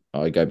know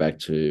I go back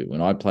to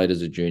when I played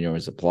as a junior,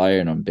 as a player,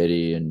 and I'm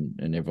Betty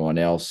and everyone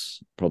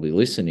else probably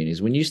listening,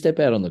 is when you step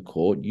out on the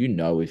court,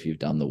 if you've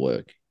done the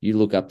work. You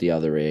look up the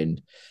other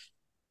end.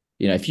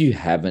 If you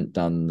haven't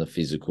done the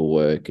physical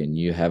work and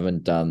you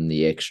haven't done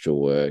the extra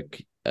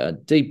work,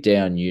 deep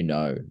down,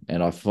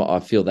 and I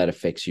feel that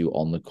affects you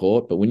on the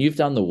court. But when you've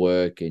done the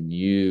work and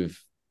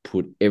you've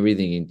put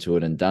everything into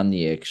it and done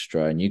the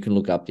extra, and you can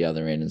look up the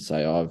other end and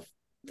say,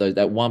 that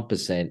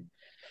 1%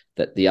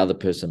 that the other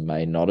person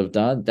may not have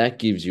done, that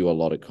gives you a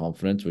lot of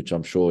confidence, which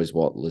I'm sure is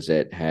what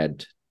Lizette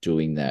had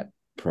doing that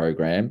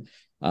program.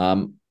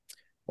 I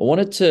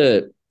wanted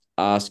to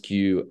ask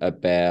you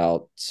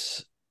about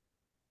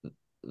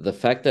the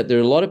fact that there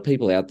are a lot of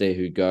people out there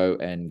who go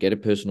and get a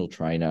personal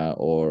trainer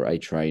or a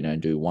trainer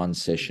and do one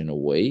session a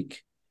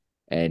week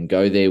and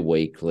go there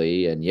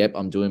weekly. And yep,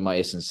 I'm doing my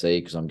S&C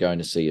because I'm going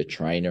to see a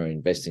trainer and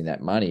investing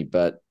that money.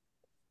 But,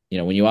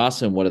 when you ask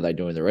them what are they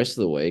doing the rest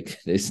of the week,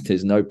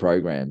 there's no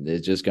program. They're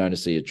just going to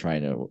see a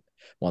trainer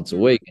once a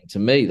week. And to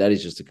me, that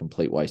is just a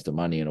complete waste of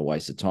money and a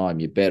waste of time.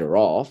 You're better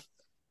off.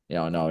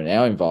 I know in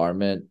our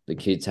environment, the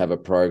kids have a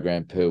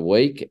program per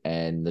week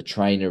and the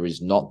trainer is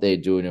not there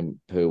doing them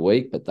per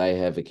week, but they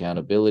have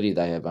accountability.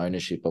 They have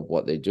ownership of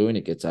what they're doing.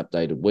 It gets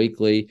updated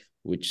weekly,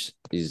 which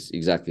is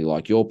exactly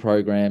like your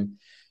program.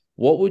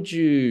 What would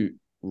you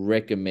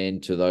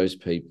recommend to those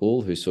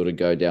people who sort of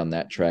go down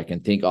that track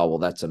and think, oh, well,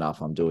 that's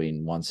enough. I'm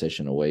doing one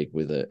session a week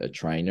with a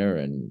trainer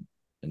and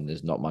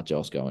there's not much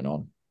else going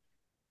on?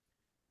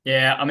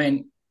 Yeah, I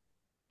mean,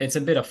 it's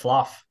a bit of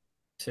fluff,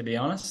 to be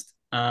honest.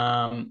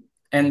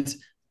 And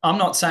I'm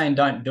not saying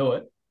don't do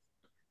it,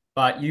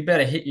 but you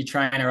better hit your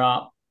trainer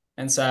up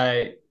and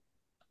say,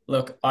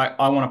 look,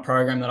 I want a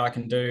program that I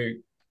can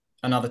do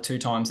another 2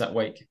 times that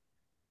week.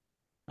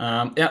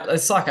 Yeah,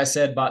 it's like I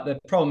said, but the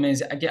problem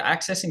is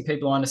accessing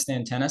people who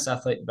understand tennis,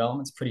 athlete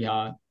development, is pretty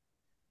hard.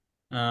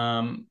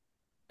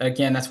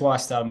 Again, that's why I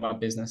started my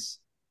business.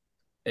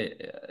 I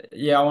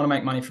want to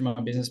make money from my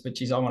business, but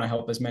geez, I want to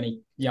help as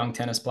many young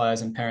tennis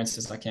players and parents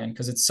as I can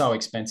because it's so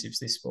expensive,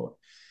 this sport.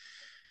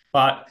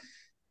 But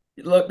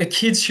look, the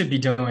kids should be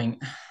doing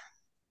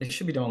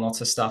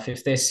lots of stuff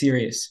if they're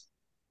serious.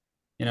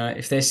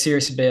 If they're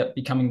serious about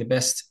becoming the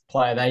best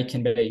player they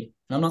can be.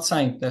 And I'm not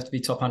saying they have to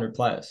be top 100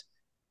 players,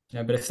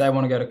 but if they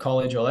want to go to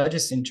college or they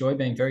just enjoy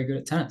being very good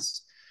at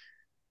tennis,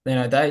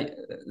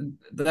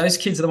 those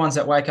kids are the ones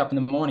that wake up in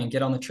the morning,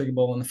 get on the trigger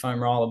ball and the foam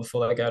roller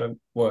before they go to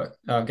work,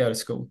 go to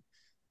school,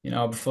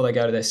 before they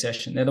go to their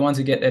session. They're the ones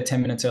who get there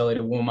 10 minutes early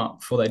to warm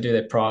up before they do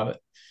their private.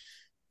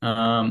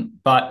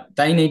 But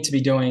they need to be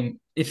doing,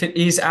 if it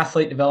is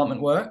athlete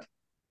development work,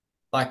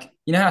 like,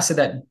 how I said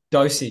that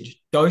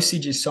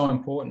dosage is so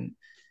important.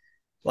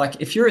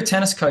 Like if you're a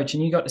tennis coach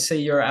and you got to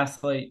see your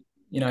athlete,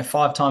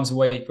 5 times a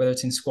week, whether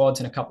it's in squads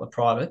and a couple of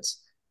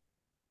privates,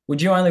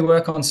 would you only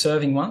work on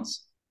serving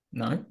once?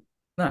 No.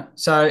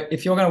 So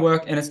if you're going to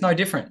work, and it's no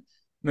different,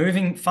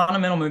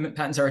 fundamental movement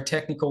patterns are a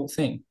technical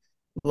thing.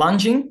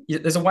 Lunging,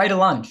 there's a way to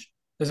lunge.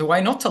 There's a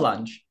way not to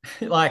lunge.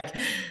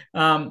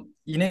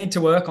 You need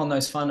to work on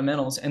those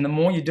fundamentals. And the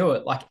more you do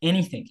it, like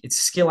anything, it's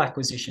skill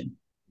acquisition.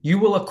 You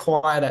will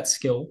acquire that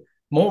skill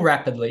more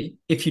rapidly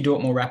if you do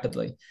it more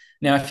rapidly.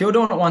 Now, if you're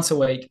doing it once a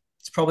week,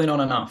 it's probably not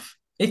enough.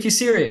 If you're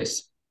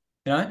serious,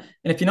 and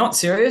if you're not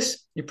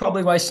serious, you're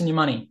probably wasting your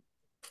money.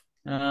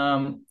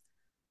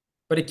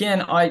 But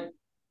again, I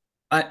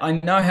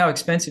know how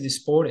expensive this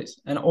sport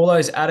is and all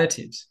those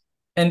additives.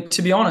 And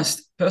to be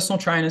honest, personal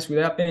trainers,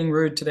 without being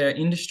rude to their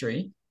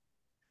industry,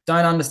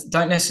 don't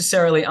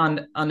necessarily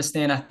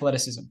understand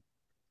athleticism.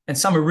 And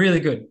some are really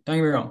good. Don't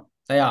get me wrong,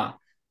 they are.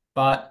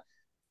 But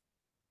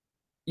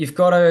you've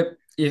got to.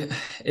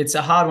 It's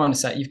a hard one to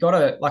say. You've got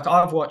to, like,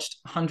 I've watched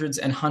hundreds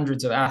and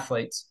hundreds of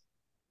athletes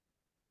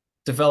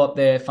develop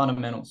their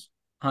fundamentals.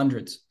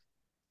 Hundreds.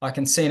 I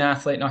can see an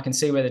athlete and I can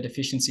see where the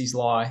deficiencies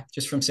lie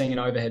just from seeing an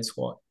overhead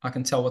squat. I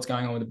can tell what's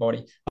going on with the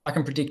body. I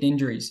can predict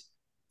injuries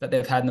that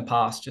they've had in the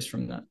past just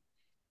from that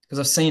because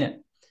I've seen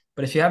it.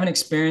 But if you haven't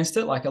experienced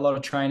it, like a lot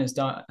of trainers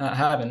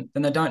haven't,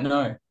 then they don't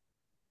know.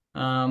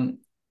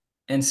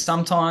 And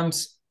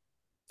sometimes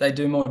they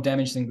do more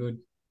damage than good.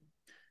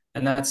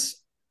 And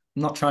that's,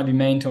 I'm not trying to be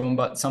mean to them,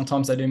 but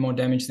sometimes they do more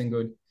damage than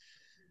good.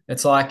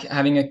 It's like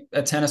having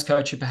a tennis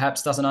coach who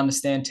perhaps doesn't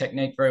understand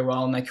technique very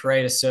well and they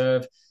create a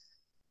serve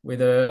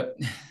with a,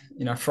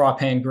 fry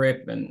pan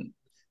grip and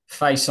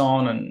face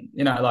on, and,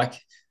 like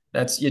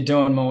you're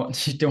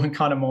doing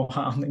kind of more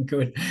harm than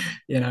good,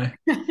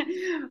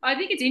 I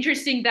think it's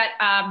interesting that,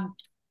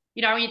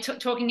 when you're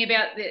talking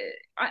about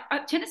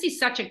tennis is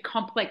such a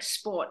complex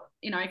sport.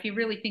 If you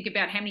really think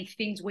about how many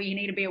things we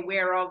need to be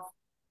aware of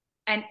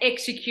and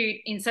execute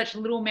in such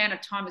little amount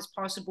of time as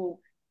possible.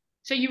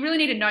 So you really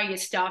need to know your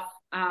stuff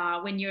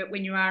when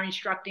you are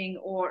instructing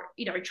or,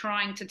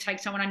 trying to take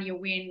someone under your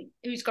wing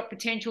who's got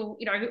potential,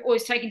 or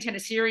is taking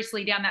tennis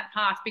seriously down that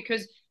path.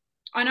 Because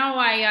I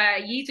know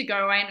years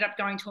ago, I ended up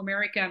going to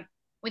America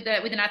with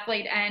an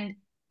athlete, and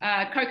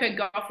Coco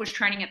Goff was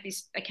training at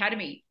this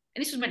academy.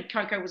 And this was when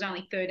Coco was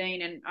only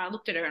 13, and I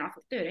looked at her and I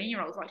thought,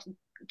 13-year-olds, like,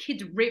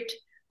 kids ripped,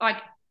 like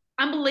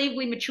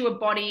unbelievably mature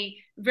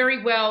body,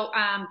 very well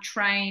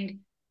trained,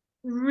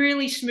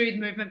 really smooth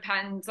movement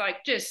patterns,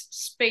 like just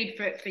speed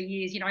for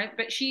years,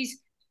 But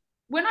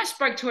when I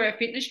spoke to her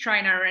fitness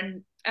trainer,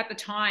 and at the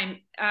time,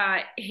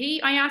 I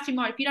asked him,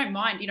 like, if you don't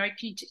mind, can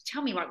you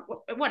tell me, like,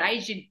 at what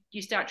age did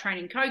you start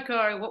training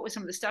Coco? What was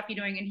some of the stuff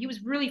you're doing? And he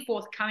was really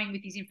forthcoming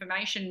with his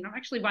information.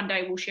 Actually, one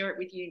day we'll share it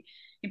with you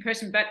in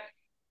person. But,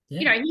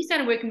 he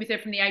started working with her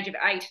from the age of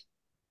 8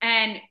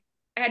 and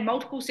had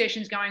multiple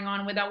sessions going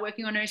on where they were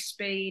working on her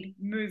speed,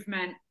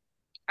 movement,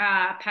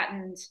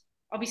 patterns,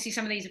 obviously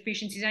some of these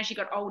efficiencies. As she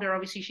got older,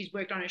 obviously she's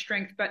worked on her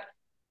strength, but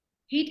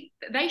she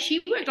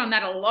worked on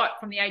that a lot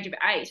from the age of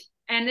 8.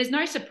 And there's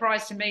no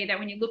surprise to me that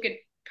when you look at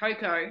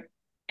Coco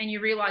and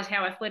you realize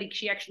how athletic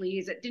she actually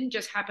is, it didn't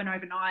just happen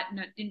overnight, and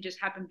it didn't just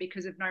happen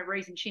because of no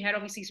reason. She had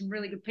obviously some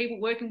really good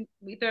people working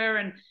with her.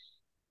 And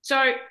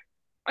so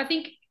I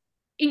think,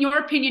 in your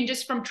opinion,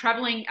 just from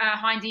traveling,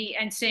 Heinzie,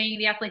 and seeing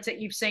the athletes that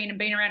you've seen and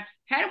been around,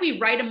 how do we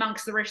rate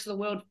amongst the rest of the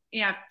world,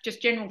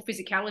 just general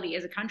physicality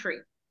as a country?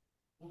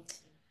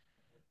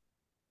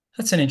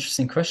 That's an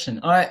interesting question.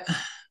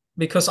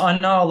 Because I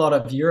know a lot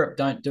of Europe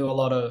don't do a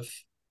lot of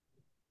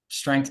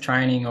strength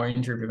training or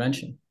injury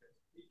prevention,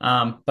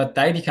 but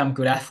they become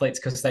good athletes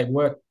because they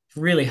work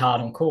really hard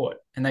on court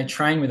and they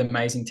train with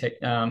amazing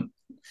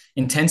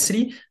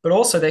intensity, but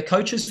also their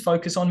coaches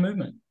focus on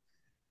movement.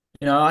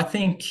 I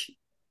think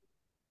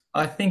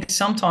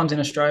sometimes in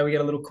Australia we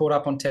get a little caught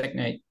up on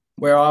technique,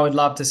 where I would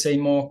love to see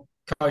more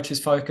coaches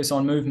focus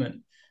on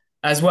movement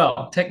as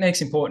well.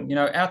 Technique's important.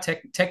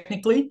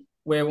 Technically,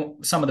 we're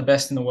some of the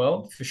best in the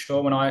world, for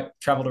sure, when I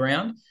traveled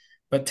around,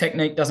 but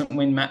technique doesn't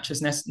win matches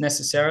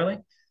necessarily.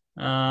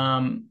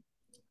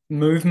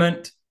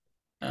 Movement,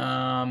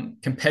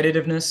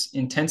 competitiveness,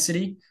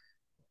 intensity,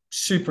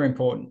 super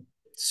important.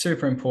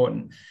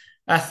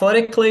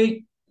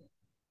 Athletically,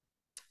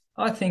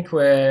 I think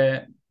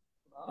we're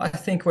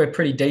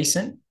pretty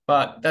decent,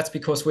 but that's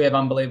because we have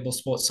unbelievable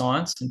sports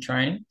science and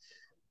training.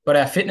 But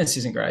our fitness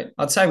isn't great.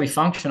 I'd say we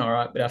function all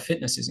right, but our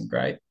fitness isn't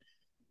great.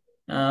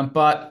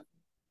 But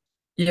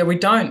yeah, we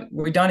don't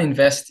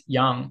invest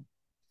young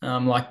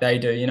like they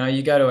do.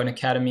 You go to an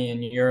academy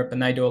in Europe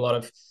and they do a lot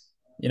of,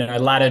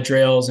 ladder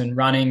drills and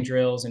running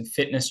drills and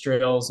fitness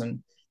drills,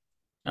 and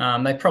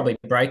they probably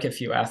break a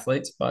few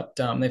athletes, but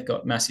they've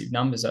got massive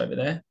numbers over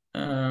there.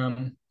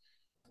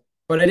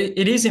 But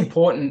it is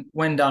important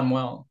when done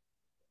well.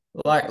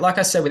 Like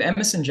I said, with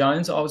Emerson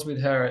Jones, I was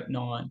with her at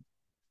 9,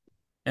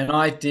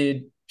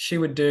 and she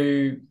would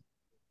do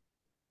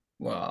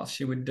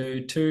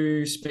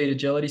 2 speed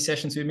agility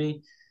sessions with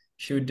me.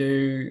 She would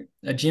do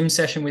a gym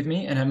session with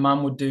me, and her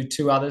mum would do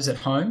 2 others at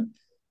home.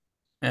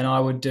 And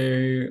I would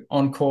do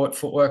on-court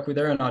footwork with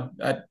her. And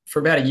for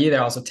about a year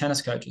there, I was a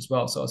tennis coach as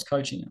well, so I was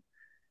coaching her.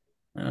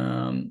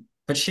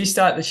 But she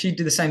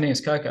did the same thing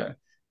as Coco.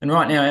 And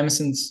right now,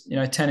 Emerson's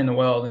 10 in the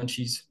world, and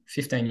she's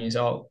 15 years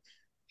old.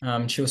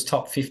 She was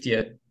top 50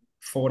 at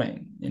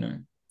 14.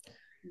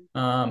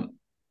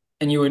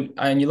 And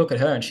you look at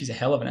her, and she's a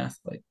hell of an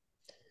athlete.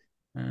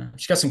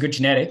 She's got some good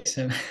genetics.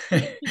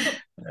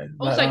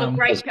 Also got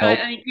great.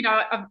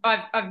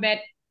 I've met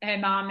her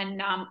mum and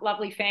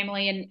lovely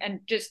family, and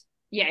just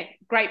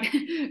great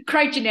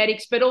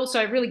genetics, but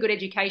also really good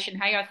education.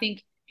 Hey, I think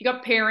if you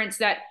got parents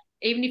that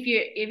even if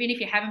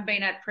you haven't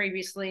been at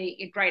previously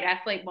a great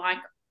athlete, Mike,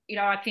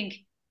 I think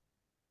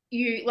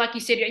like you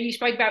said, you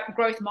spoke about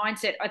growth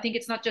mindset. I think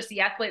it's not just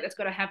the athlete that's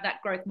got to have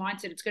that growth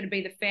mindset. It's got to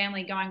be the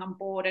family going on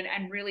board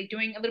and really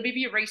doing a little bit of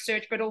your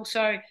research, but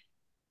also,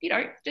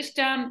 just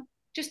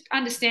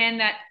understand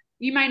that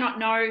you may not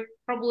know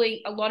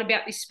probably a lot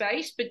about this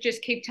space, but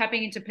just keep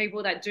tapping into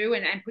people that do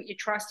and put your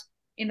trust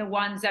in the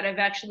ones that have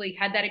actually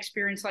had that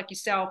experience like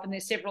yourself. And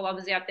there's several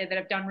others out there that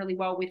have done really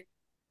well with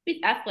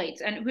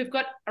athletes and who've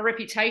got a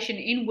reputation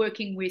in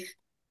working with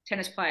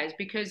tennis players,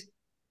 because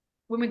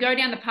when we go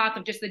down the path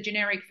of just the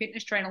generic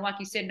fitness trainer, like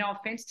you said, no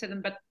offense to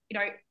them, but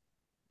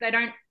they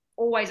don't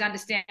always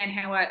understand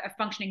how a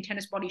functioning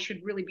tennis body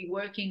should really be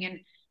working, and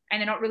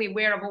they're not really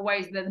aware of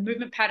always the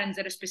movement patterns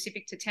that are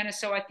specific to tennis.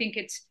 So I think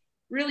it's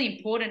really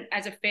important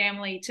as a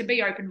family to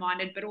be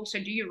open-minded, but also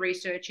do your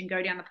research and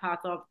go down the path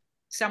of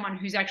someone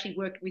who's actually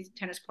worked with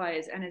tennis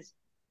players and has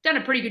done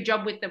a pretty good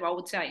job with them, I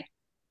would say.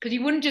 Because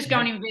you wouldn't just go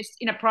and invest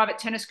in a private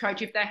tennis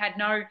coach if they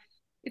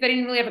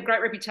didn't really have a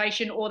great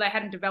reputation or they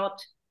hadn't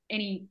developed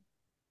any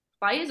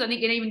players. I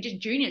think, and even just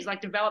juniors,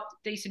 like developed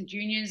decent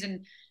juniors.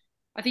 And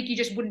I think you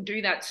just wouldn't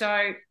do that. So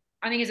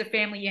I think as a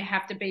family, you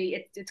have to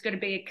it's got to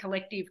be a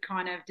collective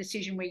kind of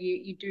decision where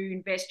you do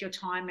invest your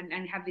time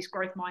and have this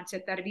growth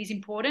mindset that it is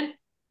important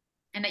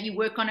and that you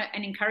work on it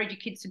and encourage your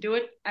kids to do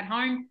it at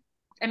home.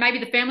 And maybe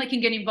the family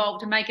can get involved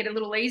to make it a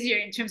little easier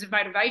in terms of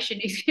motivation.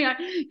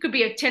 It could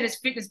be a tennis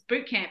fitness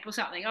boot camp or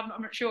something. I'm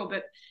not sure,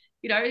 but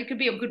it could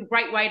be a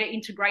great way to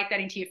integrate that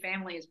into your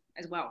family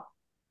as well.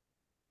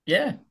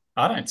 Yeah,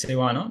 I don't see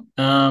why not.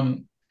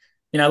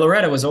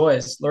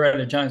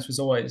 Loretta Jones was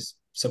always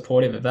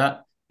supportive of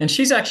that. And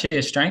she's actually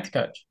a strength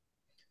coach.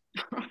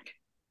 Right.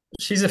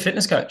 She's a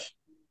fitness coach.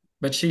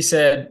 But she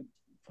said,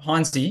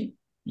 Heinzie,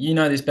 you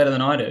know this better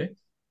than I do.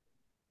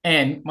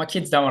 And my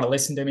kids don't want to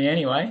listen to me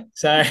anyway.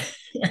 So,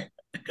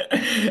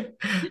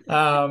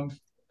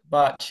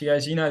 but she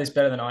goes, you know this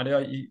better than I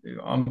do.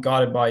 I'm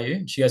guided by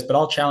you. She goes, but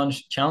I'll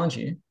challenge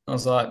you. I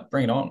was like,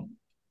 bring it on.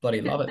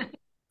 Bloody love it.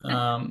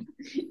 And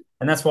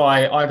that's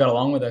why I got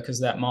along with her,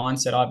 because that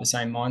mindset, I have the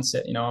same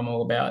mindset. I'm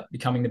all about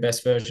becoming the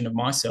best version of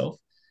myself.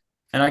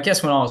 And I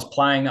guess when I was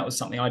playing, that was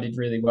something I did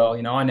really well.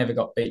 I never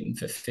got beaten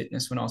for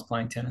fitness when I was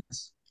playing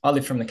tennis. I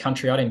lived from the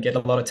country. I didn't get a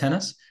lot of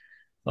tennis.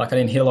 Like I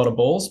didn't hit a lot of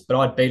balls, but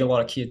I'd beat a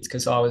lot of kids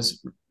because I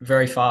was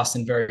very fast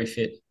and very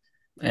fit.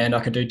 And I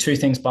could do two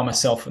things by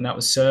myself, and that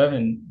was serve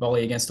and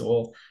volley against the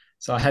wall.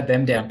 So I had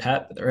them down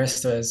pat, but the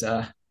rest was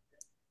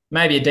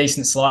maybe a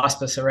decent slice,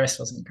 but the rest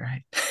wasn't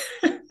great.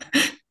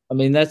 I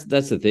mean, that's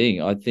the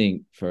thing. I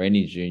think for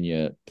any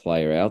junior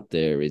player out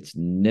there, it's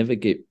never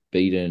get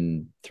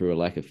beaten through a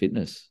lack of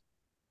fitness.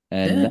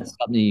 And that's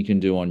something you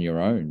can do on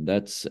your own.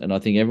 And I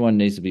think everyone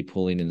needs to be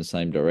pulling in the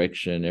same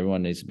direction.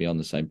 Everyone needs to be on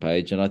the same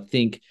page. And I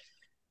think,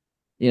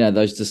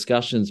 those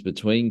discussions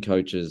between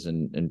coaches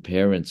and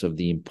parents of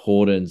the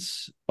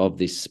importance of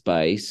this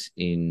space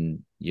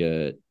in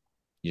your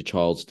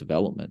child's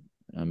development.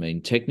 I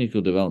mean,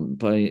 technical development,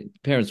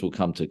 parents will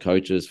come to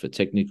coaches for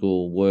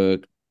technical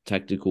work,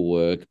 tactical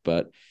work,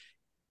 but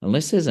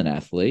unless there's an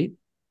athlete,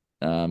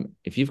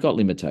 if you've got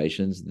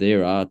limitations,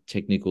 there are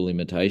technical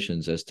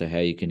limitations as to how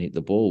you can hit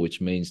the ball,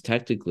 which means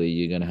tactically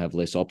you're going to have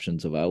less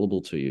options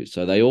available to you.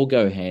 So they all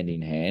go hand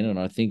in hand. And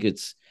I think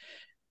it's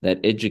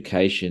that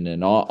education,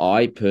 and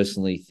I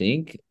personally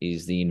think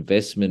is the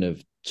investment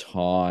of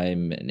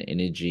time and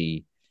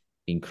energy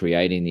in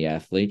creating the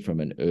athlete from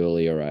an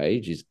earlier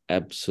age is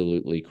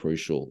absolutely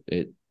crucial.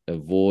 It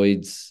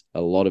avoids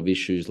a lot of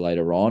issues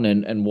later on.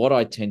 And what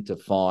I tend to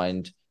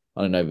find,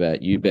 I don't know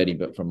about you, Betty,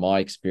 but from my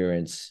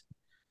experience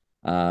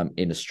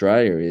in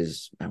Australia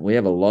is we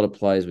have a lot of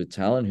players with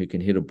talent who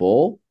can hit a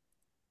ball,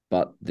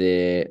 but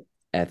their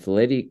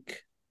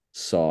athletic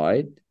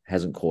side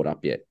hasn't caught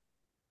up yet.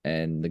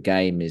 And the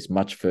game is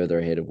much further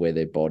ahead of where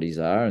their bodies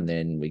are. And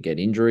then we get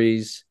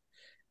injuries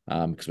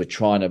because we're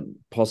trying to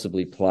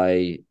possibly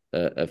play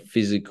a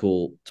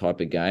physical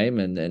type of game.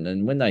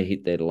 And when they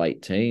hit their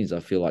late teens, I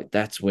feel like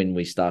that's when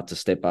we start to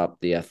step up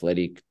the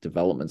athletic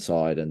development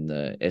side and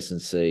the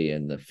S&C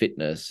and the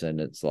fitness. And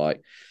it's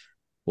like,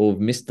 well, we've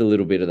missed a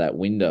little bit of that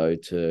window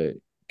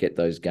to get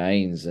those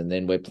gains. And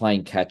then we're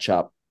playing catch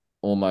up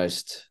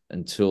almost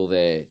until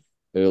they're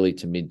early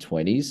to mid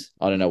 20s.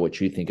 I don't know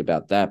what you think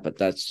about that, but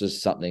that's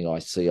just something I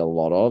see a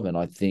lot of. And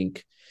I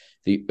think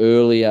the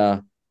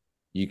earlier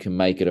you can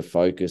make it a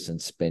focus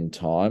and spend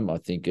time, I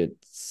think it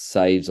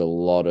saves a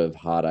lot of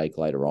heartache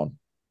later on.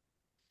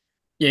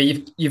 Yeah,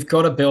 you've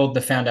got to build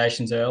the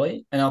foundations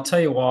early, and I'll tell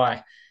you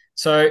why.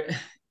 So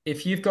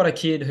if you've got a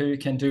kid who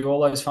can do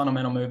all those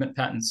fundamental movement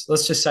patterns,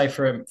 let's just say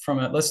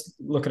let's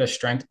look at a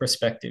strength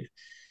perspective.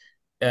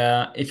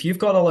 If you've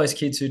got all those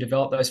kids who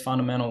develop those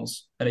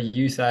fundamentals at a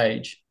youth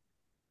age,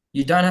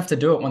 you don't have to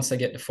do it once they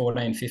get to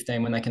 14,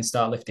 15 when they can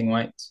start lifting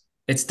weights.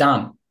 It's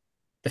done.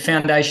 The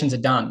foundations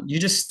are done. You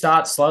just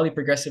start slowly,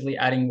 progressively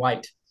adding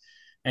weight,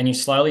 and you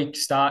slowly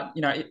start,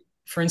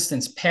 for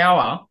instance,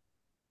 power,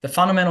 the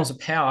fundamentals of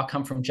power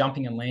come from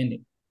jumping and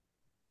landing,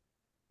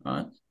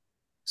 right?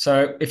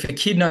 So if a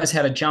kid knows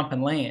how to jump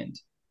and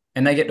land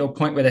and they get to a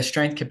point where their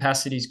strength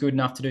capacity is good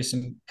enough to do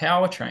some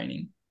power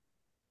training,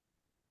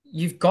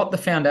 you've got the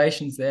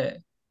foundations there,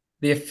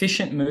 the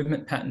efficient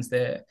movement patterns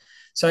there.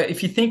 So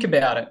if you think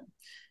about it,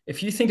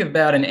 if you think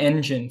about an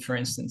engine, for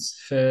instance,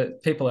 for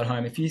people at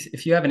home, if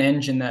you have an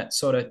engine that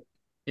sort of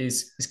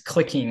is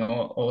clicking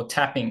or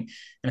tapping and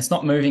it's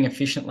not moving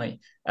efficiently,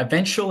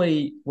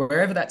 eventually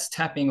wherever that's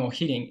tapping or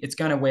hitting, it's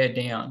going to wear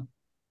down,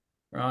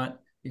 right?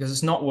 Because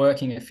it's not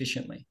working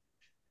efficiently.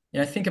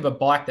 Think of a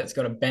bike that's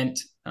got a bent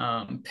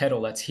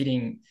pedal that's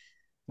hitting,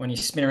 when you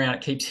spin around,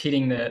 it keeps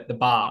hitting the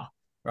bar,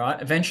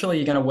 right? Eventually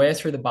you're going to wear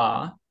through the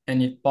bar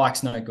and your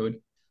bike's no good.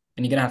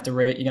 And you're going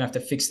to have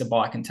to fix the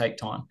bike and take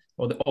time,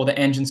 or the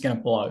engine's going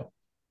to blow,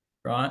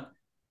 right?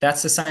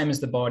 That's the same as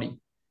the body.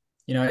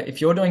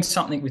 If you're doing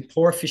something with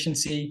poor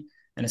efficiency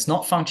and it's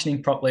not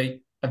functioning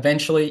properly,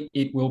 eventually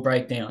it will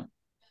break down,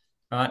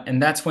 right?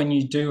 And that's when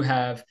you do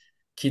have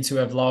kids who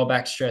have lower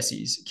back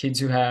stressies, kids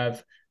who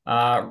have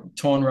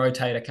torn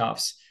rotator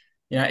cuffs,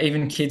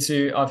 even kids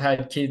who I've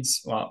had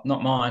kids, well,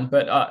 not mine,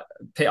 but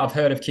I've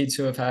heard of kids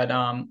who have had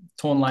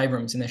torn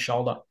labrums in their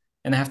shoulder,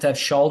 and they have to have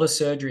shoulder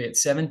surgery at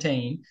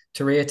 17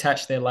 to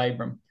reattach their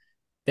labrum.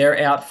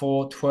 They're out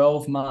for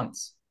 12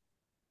 months.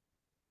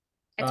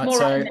 It's right?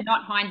 More often than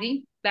not,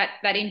 Heinzie,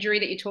 that injury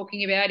that you're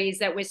talking about is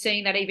that we're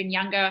seeing that even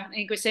younger.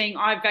 I think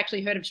I've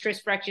actually heard of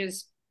stress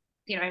fractures.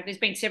 There's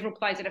been several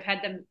players that have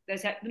had them.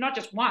 There's not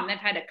just one, they've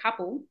had a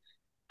couple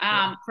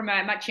from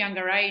a much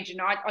younger age. And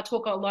I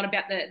talk a lot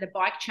about the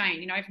bike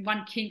chain. If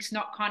one kink's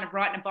not kind of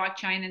right in a bike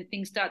chain and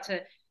things start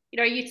to,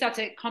 you start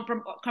to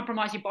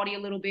compromise your body a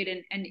little bit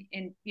and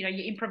you're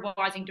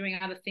improvising, doing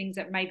other things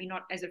that maybe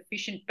not as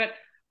efficient. But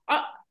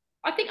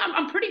I think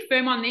I'm pretty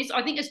firm on this.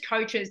 I think as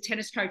coaches,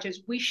 tennis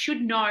coaches, we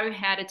should know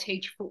how to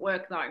teach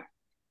footwork though.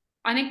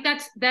 I think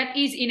that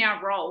is in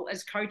our role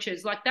as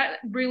coaches. Like, that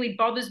really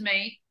bothers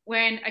me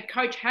when a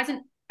coach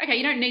hasn't, okay,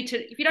 you don't need to,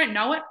 if you don't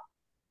know it,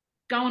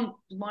 go and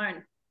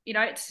learn.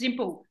 It's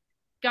simple.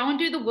 Go and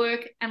do the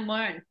work and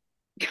learn.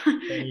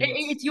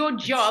 It's your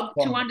job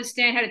to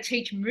understand how to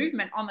teach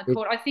movement on the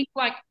court. I think,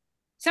 like,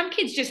 some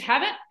kids just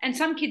have it and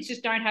some kids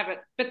just don't have it.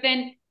 But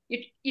then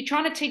you're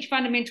trying to teach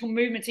fundamental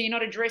movements and you're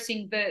not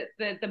addressing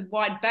the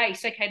wide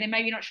base. Okay, then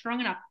maybe you're not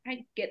strong enough.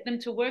 Hey, get them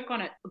to work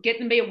on it. Get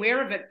them to be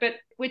aware of it. But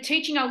we're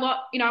teaching a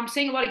lot. I'm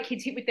seeing a lot of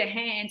kids hit with their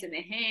hands, and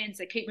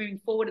they keep moving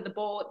forward to the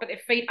ball, but their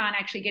feet aren't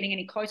actually getting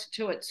any closer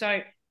to it. So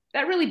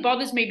that really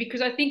bothers me,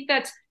 because I think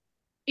that's,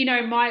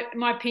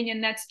 my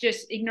opinion, that's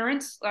just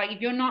ignorance. Like,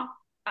 if you're not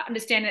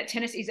understanding that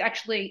tennis is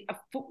actually a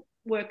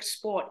footwork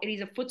sport, it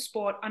is a foot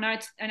sport. I know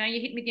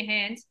you're hitting with your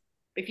hands,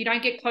 but if you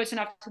don't get close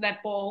enough to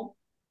that ball,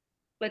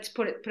 let's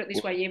put it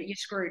this way, you're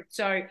screwed.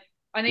 So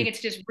I think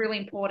it's just really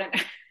important.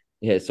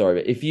 Yeah,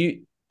 sorry, but if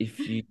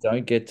you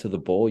don't get to the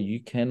ball,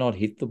 you cannot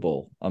hit the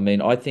ball. I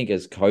mean, I think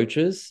as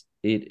coaches,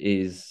 it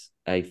is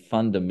a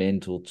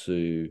fundamental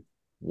to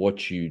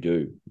what you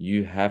do.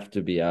 You have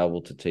to be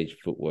able to teach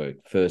footwork,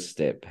 first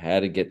step,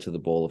 how to get to the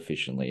ball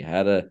efficiently,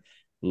 how to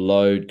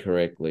load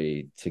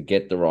correctly, to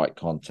get the right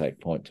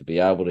contact point, to be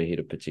able to hit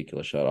a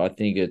particular shot. I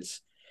think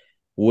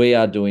we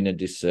are doing a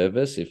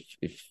disservice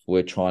if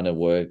we're trying to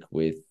work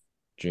with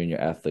junior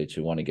athletes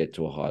who want to get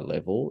to a high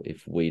level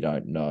if we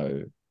don't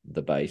know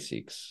the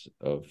basics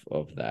of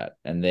that.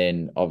 And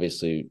then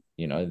obviously,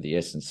 the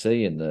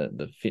S&C and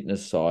the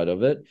fitness side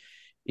of it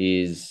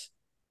is,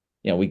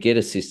 we get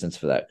assistance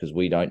for that because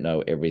we don't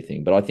know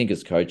everything. But I think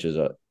as coaches,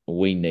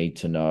 we need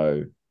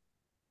to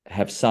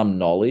have some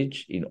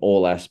knowledge in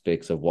all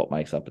aspects of what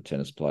makes up a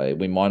tennis player.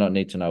 We might not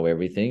need to know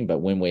everything, but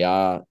when we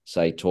are,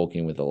 say,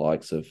 talking with the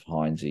likes of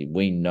Heinzie,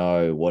 we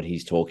know what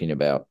he's talking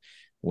about.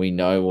 We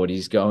know what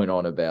he's going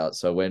on about.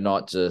 So we're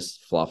not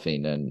just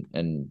fluffing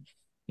and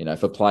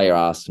if a player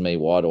asks me,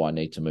 why do I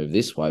need to move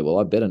this way? Well,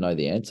 I better know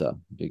the answer,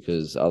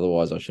 because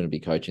otherwise I shouldn't be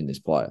coaching this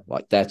player.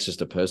 Like, that's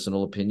just a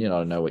personal opinion. I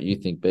don't know what you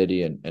think,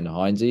 Betty and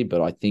Heinzie,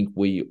 but I think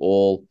we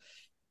all,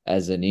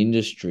 as an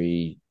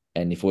industry,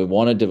 and if we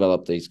want to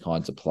develop these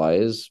kinds of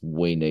players,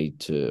 we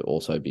need to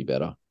also be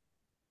better.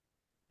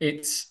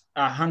 It's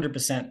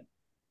 100%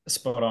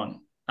 spot on.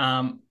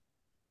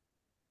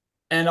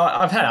 And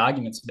I've had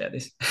arguments about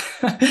this.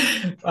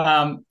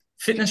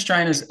 Fitness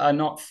trainers are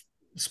not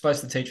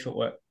supposed to teach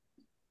footwork,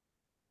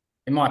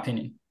 in my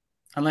opinion,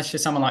 unless you're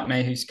someone like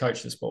me who's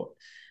coached the sport.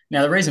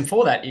 Now, the reason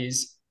for that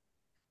is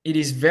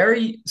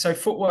so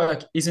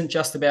footwork isn't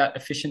just about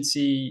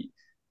efficiency,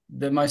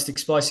 the most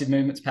explosive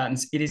movements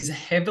patterns. It is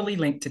heavily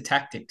linked to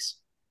tactics,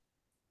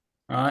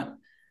 right?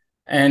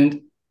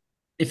 And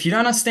if you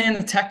don't understand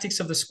the tactics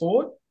of the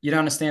sport, you don't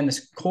understand the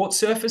court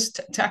surface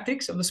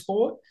tactics of the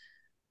sport,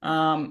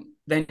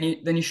 then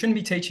you shouldn't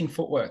be teaching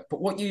footwork.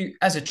 But what you,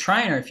 as a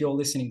trainer, if you're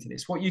listening to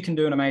this, what you can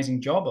do an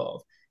amazing job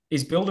of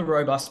is build a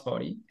robust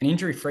body, an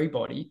injury-free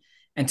body,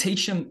 and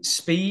teach them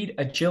speed,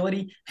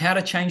 agility, how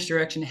to change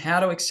direction, how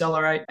to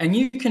accelerate. And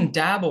you can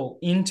dabble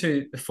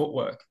into the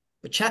footwork,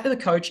 but chat to the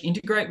coach,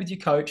 integrate with your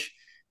coach,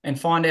 and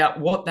find out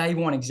what they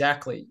want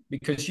exactly,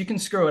 because you can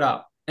screw it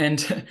up.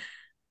 And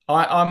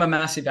I'm a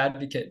massive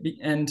advocate.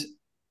 And,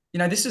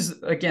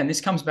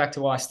 this comes back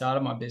to why I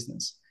started my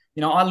business.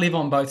 I live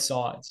on both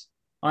sides.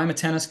 I'm a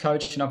tennis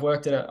coach and I've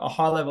worked at a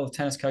high level of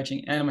tennis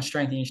coaching, and I'm a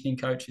strength and conditioning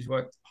coach who's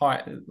worked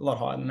a lot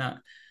higher than that,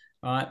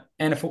 right?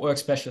 And a footwork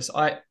specialist.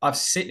 I've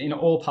sit in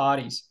all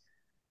parties,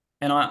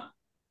 and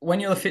when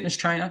you're a fitness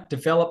trainer,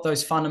 develop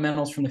those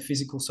fundamentals from the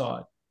physical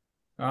side,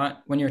 right?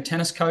 When you're a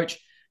tennis coach,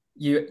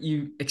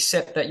 you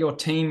accept that your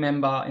team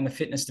member in the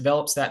fitness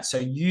develops that, so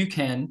you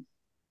can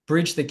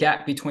bridge the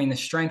gap between the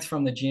strength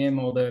from the gym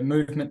or the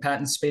movement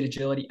pattern, speed,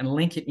 agility, and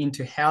link it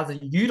into how to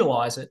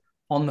utilize it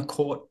on the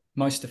court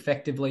most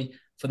effectively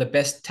for the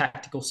best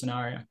tactical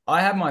scenario.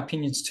 I have my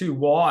opinions too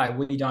why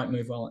we don't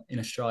move well in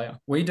Australia.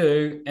 We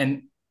do,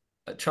 and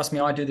trust me,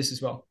 I do this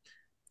as well.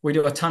 We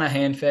do a ton of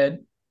hand-fed,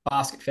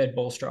 basket-fed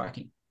ball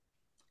striking.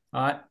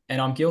 All right. And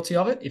I'm guilty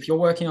of it. If you're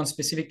working on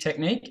specific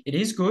technique, it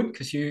is good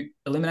because you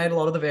eliminate a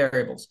lot of the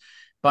variables.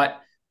 But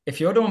if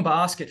you're doing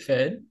basket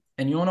fed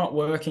and you're not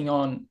working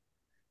on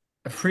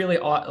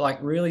a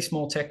really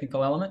small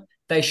technical element,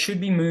 they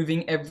should be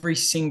moving every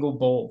single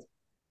ball.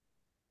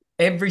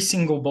 Every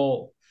single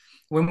ball.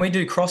 When we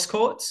do cross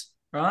courts,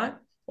 right,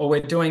 or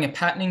we're doing a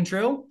patterning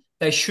drill,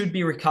 they should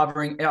be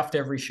recovering after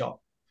every shot.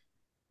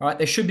 Right.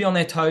 They should be on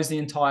their toes the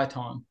entire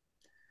time.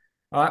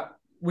 All right.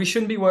 We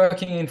shouldn't be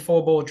working in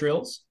 4-ball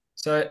drills.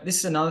 So this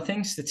is another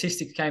thing.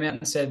 Statistics came out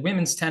and said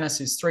women's tennis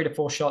is 3 to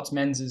 4 shots,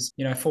 men's is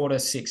 4 to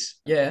 6.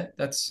 Yeah,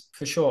 that's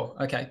for sure.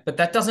 Okay, but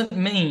that doesn't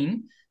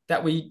mean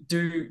that we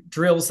do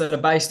drills that are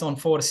based on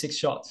 4 to 6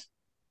 shots.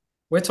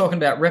 We're talking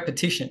about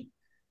repetition.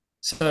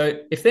 So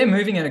if they're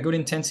moving at a good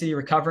intensity,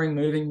 recovering,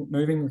 moving,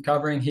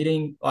 recovering,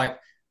 hitting like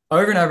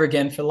over and over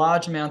again for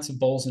large amounts of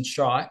balls and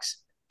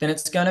strikes, then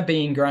it's going to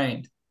be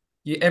ingrained.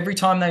 Every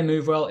time they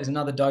move well is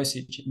another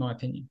dosage, in my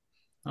opinion.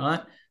 All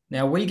right.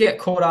 Now, we get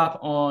caught up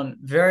on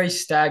very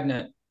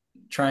stagnant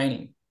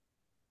training,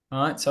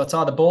 all right? So it's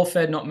either ball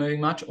fed, not moving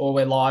much, or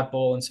we're live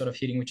ball and sort of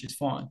hitting, which is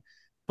fine.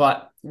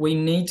 But we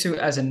need to,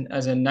 as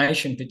a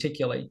nation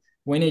particularly,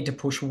 we need to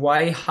push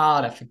way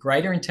harder for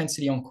greater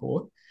intensity on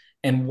court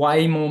and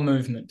way more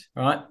movement,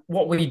 all right?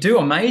 What we do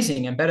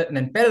amazing and better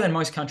than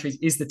most countries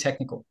is the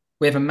technical.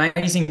 We have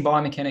amazing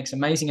biomechanics,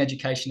 amazing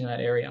education in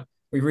that area.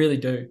 We really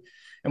do.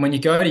 And when you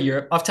go to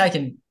Europe, I've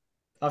taken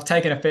a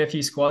fair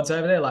few squads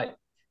over there, like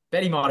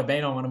Betty might have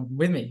been on one of them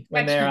with me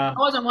when they're. I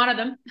wasn't one of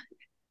them.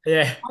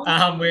 Yeah,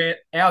 where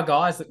our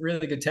guys look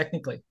really good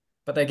technically,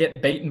 but they get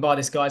beaten by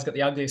this guy's got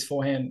the ugliest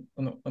forehand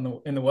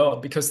in the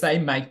world because they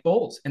make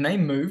balls and they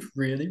move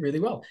really, really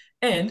well,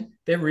 and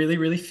they're really,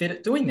 really fit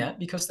at doing that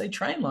because they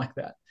train like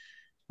that,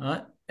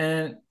 right?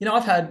 And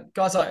I've had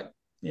guys like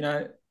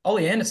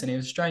Ollie Anderson. He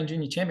was Australian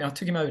junior champion. I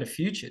took him over to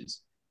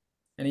Futures,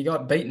 and he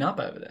got beaten up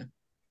over there.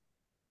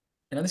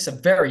 This is a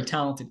very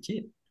talented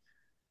kid.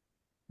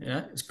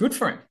 It was good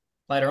for him.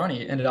 Later on,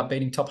 he ended up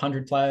beating top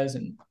 100 players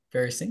and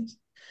various things.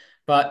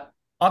 But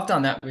I've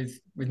done that with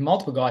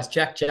multiple guys,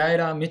 Jack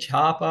Jader, Mitch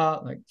Harper,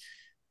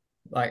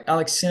 like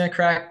Alex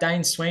Sinnercrack,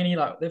 Dane Sweeney,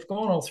 like they've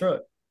gone all through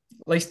it.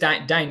 At least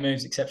Dane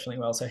moves exceptionally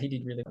well, so he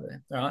did really well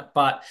there. All right.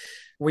 But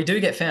we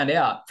do get found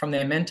out from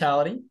their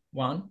mentality,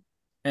 one,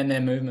 and their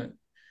movement.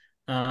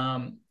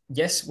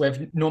 Yes,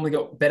 we've normally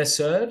got better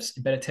serves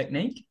and better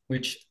technique,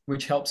 which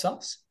helps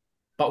us.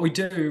 But we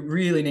do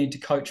really need to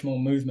coach more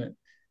movement,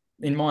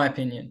 in my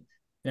opinion.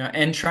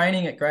 And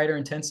training at greater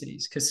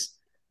intensities, because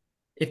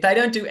if they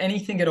don't do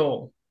anything at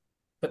all,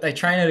 but they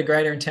train at a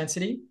greater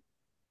intensity,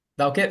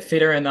 they'll get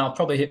fitter and they'll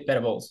probably hit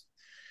better balls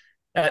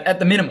at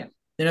the minimum,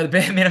 the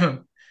bare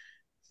minimum.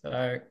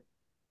 So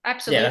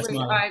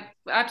absolutely,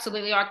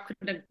 I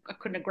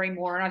couldn't agree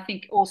more. And I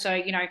think also,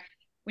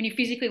 when you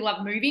physically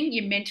love moving,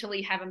 you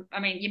mentally have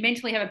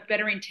a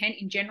better intent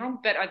in general,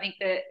 but I think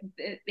the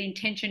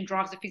intention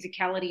drives the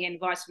physicality and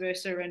vice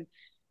versa. And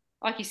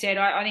like you said,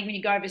 I think when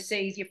you go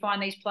overseas, you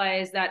find these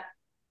players that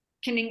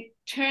can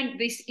turn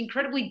this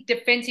incredibly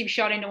defensive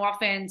shot into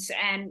offense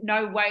and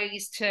know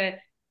ways to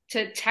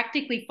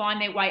tactically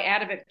find their way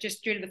out of it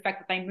just due to the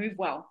fact that they move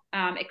well.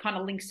 It kind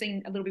of links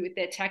in a little bit with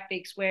their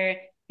tactics, where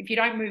if you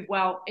don't move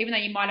well, even though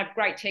you might have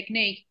great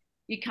technique,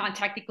 you can't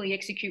tactically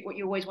execute what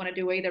you always want to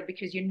do either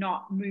because you're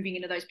not moving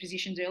into those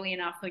positions early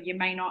enough, or you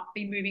may not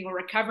be moving or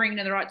recovering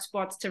into the right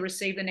spots to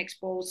receive the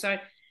next ball. So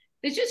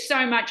there's just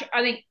so much,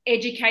 I think,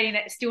 educating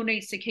that still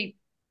needs to keep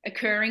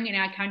occurring in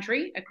our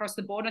country across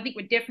the board. And I think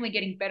we're definitely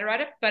getting better at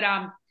it. But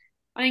I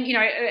think,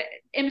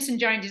 Emerson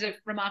Jones is a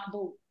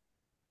remarkable,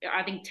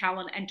 I think,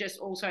 talent, and just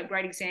also a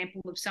great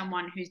example of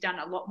someone who's done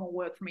a lot more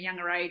work from a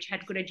younger age,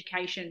 had good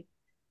education,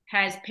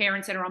 has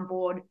parents that are on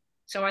board.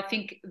 So I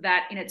think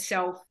that in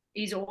itself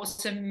is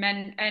awesome.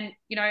 And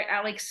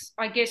Alex,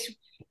 I guess,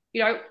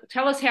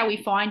 tell us how we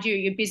find you,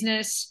 your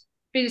business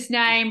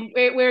name,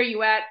 where are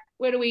you at?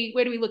 Where do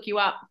we look you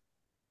up?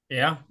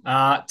 Yeah.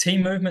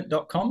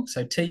 tmovement.com.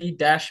 So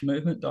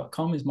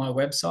t-movement.com is my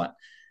website.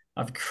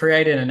 I've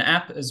created an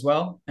app as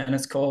well, and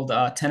it's called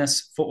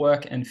Tennis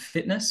Footwork and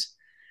Fitness.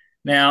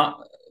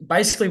 Now,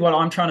 basically what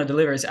I'm trying to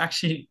deliver is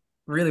actually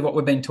really what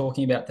we've been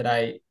talking about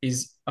today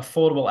is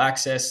affordable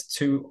access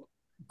to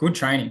good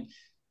training.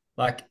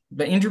 Like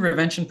the injury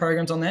prevention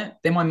programs on there,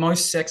 they're my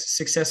most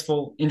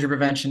successful injury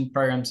prevention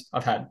programs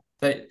I've had.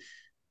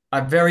 I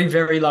have very,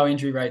 very low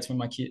injury rates when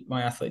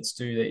my athletes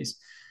do these.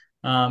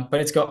 But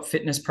it's got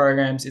fitness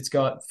programs, it's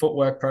got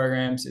footwork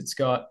programs, it's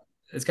got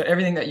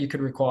everything that you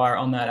could require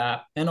on that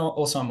app and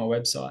also on my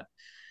website.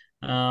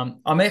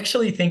 I'm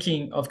actually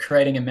thinking of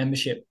creating a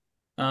membership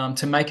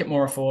to make it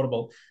more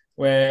affordable,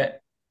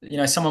 where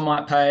someone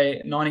might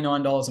pay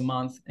 $99 a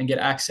month and get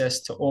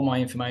access to all my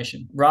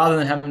information rather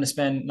than having to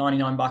spend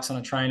 $99 on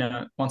a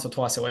trainer once or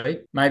twice a week.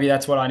 Maybe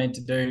that's what I need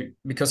to do,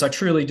 because I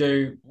truly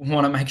do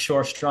want to make sure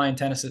Australian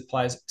tennis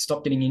players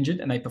stop getting injured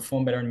and they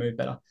perform better and move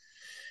better.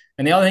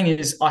 And the other thing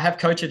is I have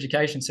coach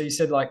education. So you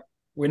said like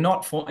we're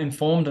not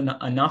informed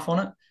enough on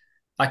it.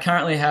 I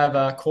currently have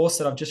a course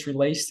that I've just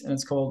released, and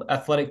it's called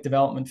Athletic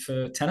Development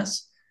for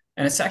Tennis.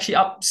 And it's actually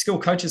upskill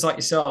coaches like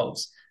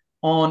yourselves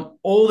on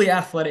all the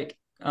athletic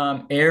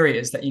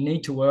areas that you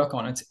need to work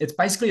on. It's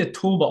basically a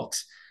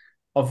toolbox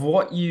of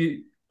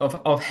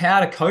of how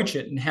to coach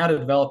it and how to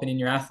develop it in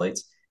your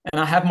athletes. And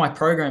I have my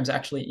programs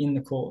actually in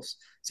the course,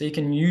 so you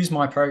can use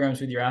my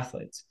programs with your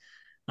athletes.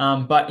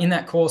 But in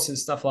that course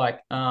is stuff like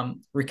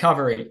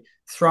recovery,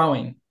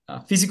 throwing,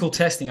 physical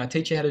testing. I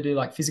teach you how to do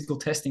like physical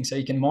testing so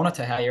you can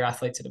monitor how your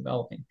athletes are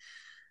developing.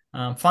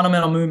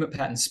 Fundamental movement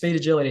patterns, speed,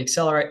 agility,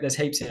 accelerate. There's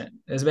heaps in it.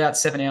 There's about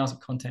 7 hours of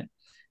content,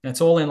 and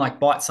it's all in like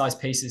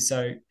bite-sized pieces.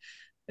 So,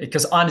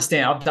 because I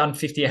understand, I've done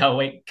 50-hour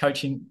week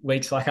coaching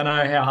weeks. Like I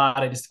know how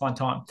hard it is to find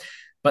time,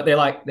 but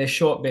they're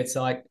short bits.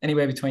 They're like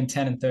anywhere between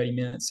 10 and 30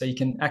 minutes. So you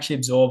can actually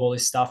absorb all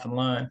this stuff and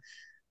learn.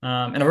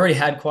 And I've already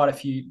had quite a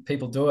few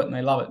people do it and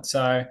they love it.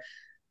 So,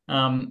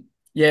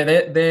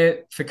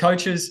 they're for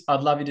coaches.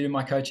 I'd love you to do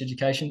my coach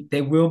education.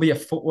 There will be a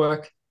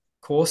footwork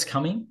course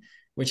coming,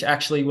 which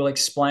actually will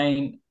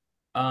explain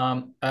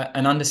an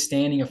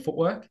understanding of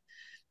footwork,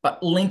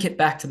 but link it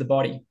back to the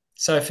body.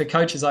 So for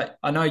coaches,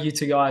 I know you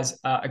two guys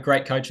are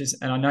great coaches,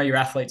 and I know your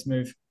athletes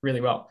move really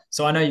well.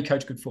 So I know you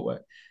coach good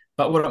footwork.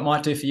 But what it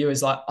might do for you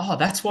is like, oh,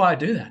 that's why I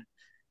do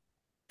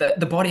that.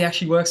 The body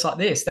actually works like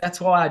this.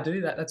 That's why I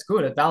do that. That's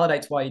good. It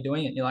validates why you're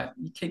doing it. You're like,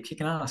 you keep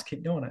kicking ass,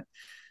 keep doing it.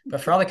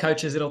 But for other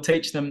coaches, it'll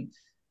teach them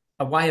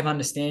a way of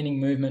understanding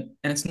movement,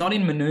 and it's not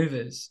in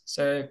maneuvers.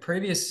 So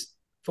previous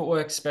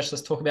footwork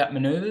specialists talk about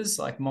maneuvers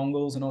like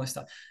Mongols and all this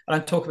stuff. I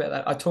don't talk about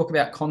that. I talk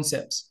about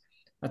concepts.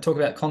 I talk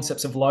about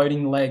concepts of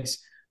loading the legs,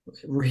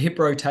 hip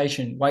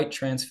rotation, weight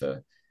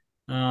transfer.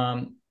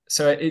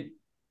 So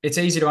it's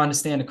easy to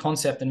understand a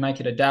concept and make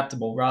it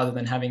adaptable rather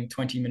than having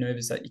 20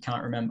 maneuvers that you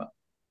can't remember.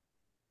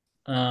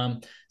 So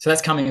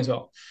that's coming as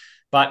well.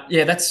 But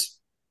yeah, that's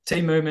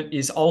team movement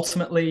is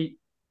ultimately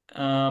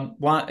one.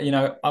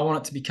 I want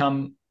it to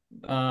become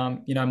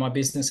my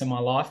business and my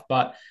life.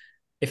 But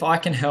if I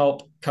can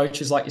help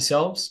coaches like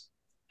yourselves,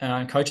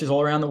 coaches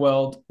all around the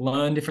world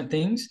learn different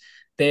things,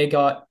 they've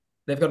got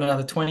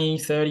another 20,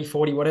 30,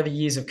 40, whatever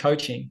years of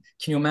coaching.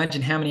 Can you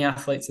imagine how many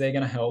athletes they're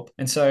going to help?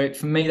 And so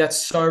for me,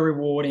 that's so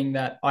rewarding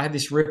that I have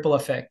this ripple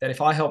effect that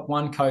if I help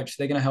one coach,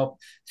 they're going to help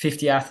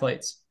 50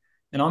 athletes.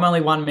 And I'm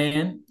only one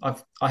man.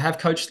 I have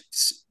coached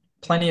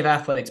plenty of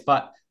athletes,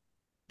 but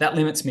that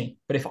limits me.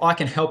 But if I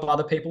can help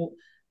other people,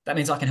 that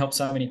means I can help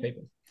so many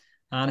people.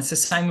 And it's the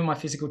same with my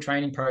physical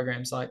training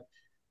programs. Like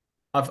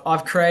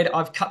I've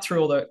cut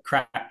through all the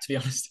crap, to be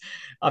honest.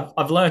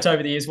 I've learned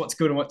over the years what's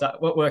good and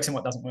what works and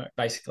what doesn't work,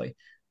 basically.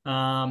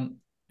 And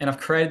I've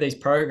created these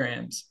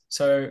programs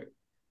so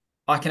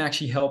I can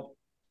actually help,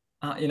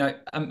 an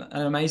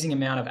amazing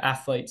amount of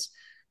athletes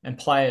and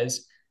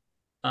players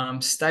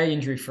stay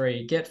injury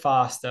free, get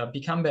faster,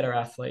 become better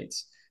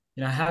athletes,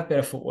 have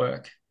better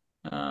footwork.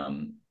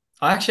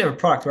 I actually have a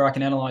product where I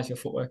can analyze your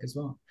footwork as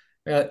well.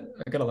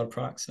 I've got a lot of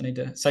products I need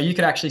to. So you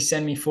could actually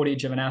send me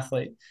footage of an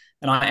athlete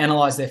and I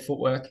analyze their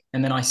footwork,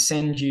 and then I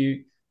send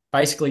you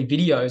basically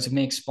videos of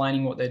me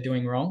explaining what they're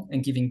doing wrong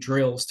and giving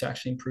drills to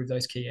actually improve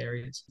those key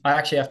areas. I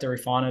actually have to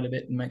refine it a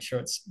bit and make sure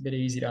it's a bit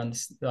easy to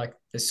understand. Like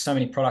there's so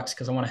many products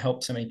because I want to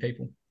help so many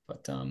people.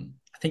 But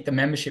I think the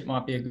membership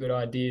might be a good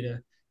idea to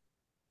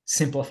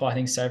simplify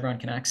things so everyone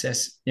can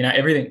access,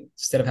 everything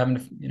instead of having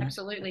to,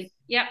 Absolutely.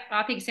 Yeah,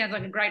 I think it sounds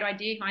like a great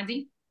idea,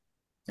 Heinzie.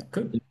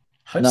 Good.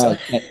 Hope so.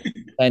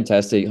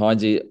 Fantastic,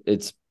 Heinzie.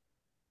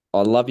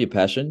 I love your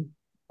passion.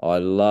 I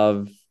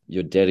love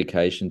your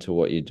dedication to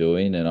what you're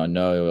doing. And I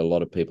know a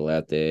lot of people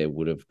out there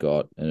would have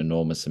got an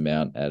enormous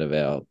amount out of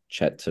our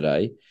chat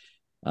today.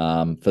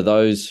 For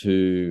those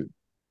who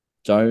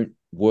don't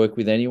work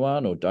with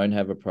anyone or don't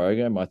have a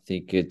program, I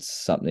think it's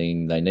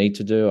something they need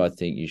to do. I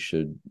think you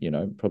should,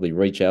 probably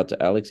reach out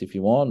to Alex if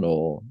you want,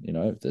 or,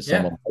 if there's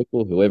someone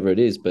local, whoever it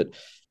is. But,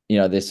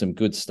 there's some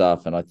good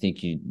stuff, and I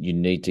think you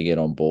need to get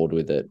on board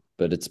with it.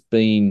 But it's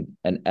been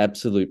an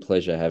absolute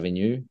pleasure having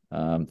you.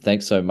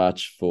 Thanks so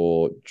much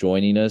for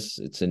joining us.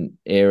 It's an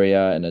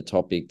area and a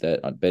topic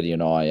that Betty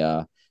and I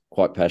are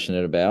quite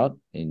passionate about,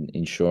 in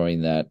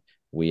ensuring that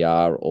we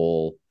are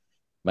all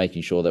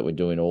making sure that we're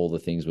doing all the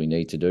things we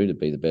need to do to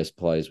be the best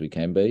players we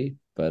can be.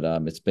 But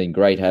it's been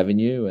great having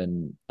you,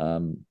 and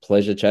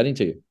pleasure chatting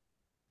to you.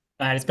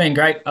 It's been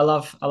great. I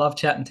love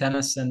chatting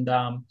tennis, and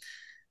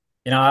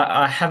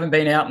I haven't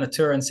been out on the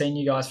tour and seen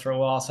you guys for a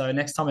while. So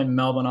next time in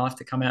Melbourne, I'll have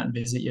to come out and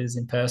visit you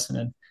in person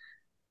and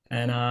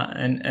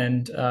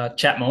and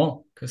chat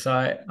more, because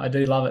I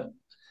do love it.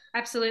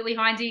 Absolutely,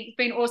 Heinzie. It's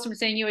been awesome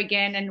seeing you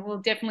again, and we'll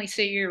definitely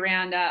see you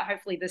around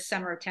hopefully this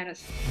summer of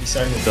tennis.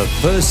 So The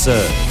First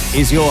Serve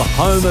is your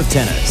home of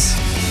tennis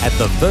at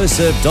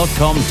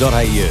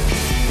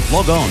thefirstserve.com.au.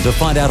 Log on to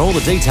find out all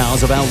the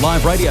details of our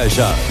live radio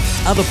show,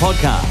 other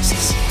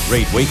podcasts,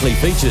 read weekly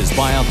features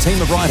by our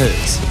team of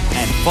writers,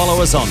 and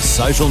follow us on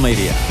social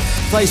media,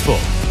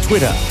 Facebook,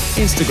 Twitter,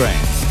 Instagram,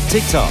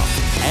 TikTok,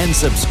 and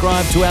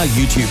subscribe to our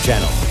YouTube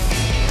channel.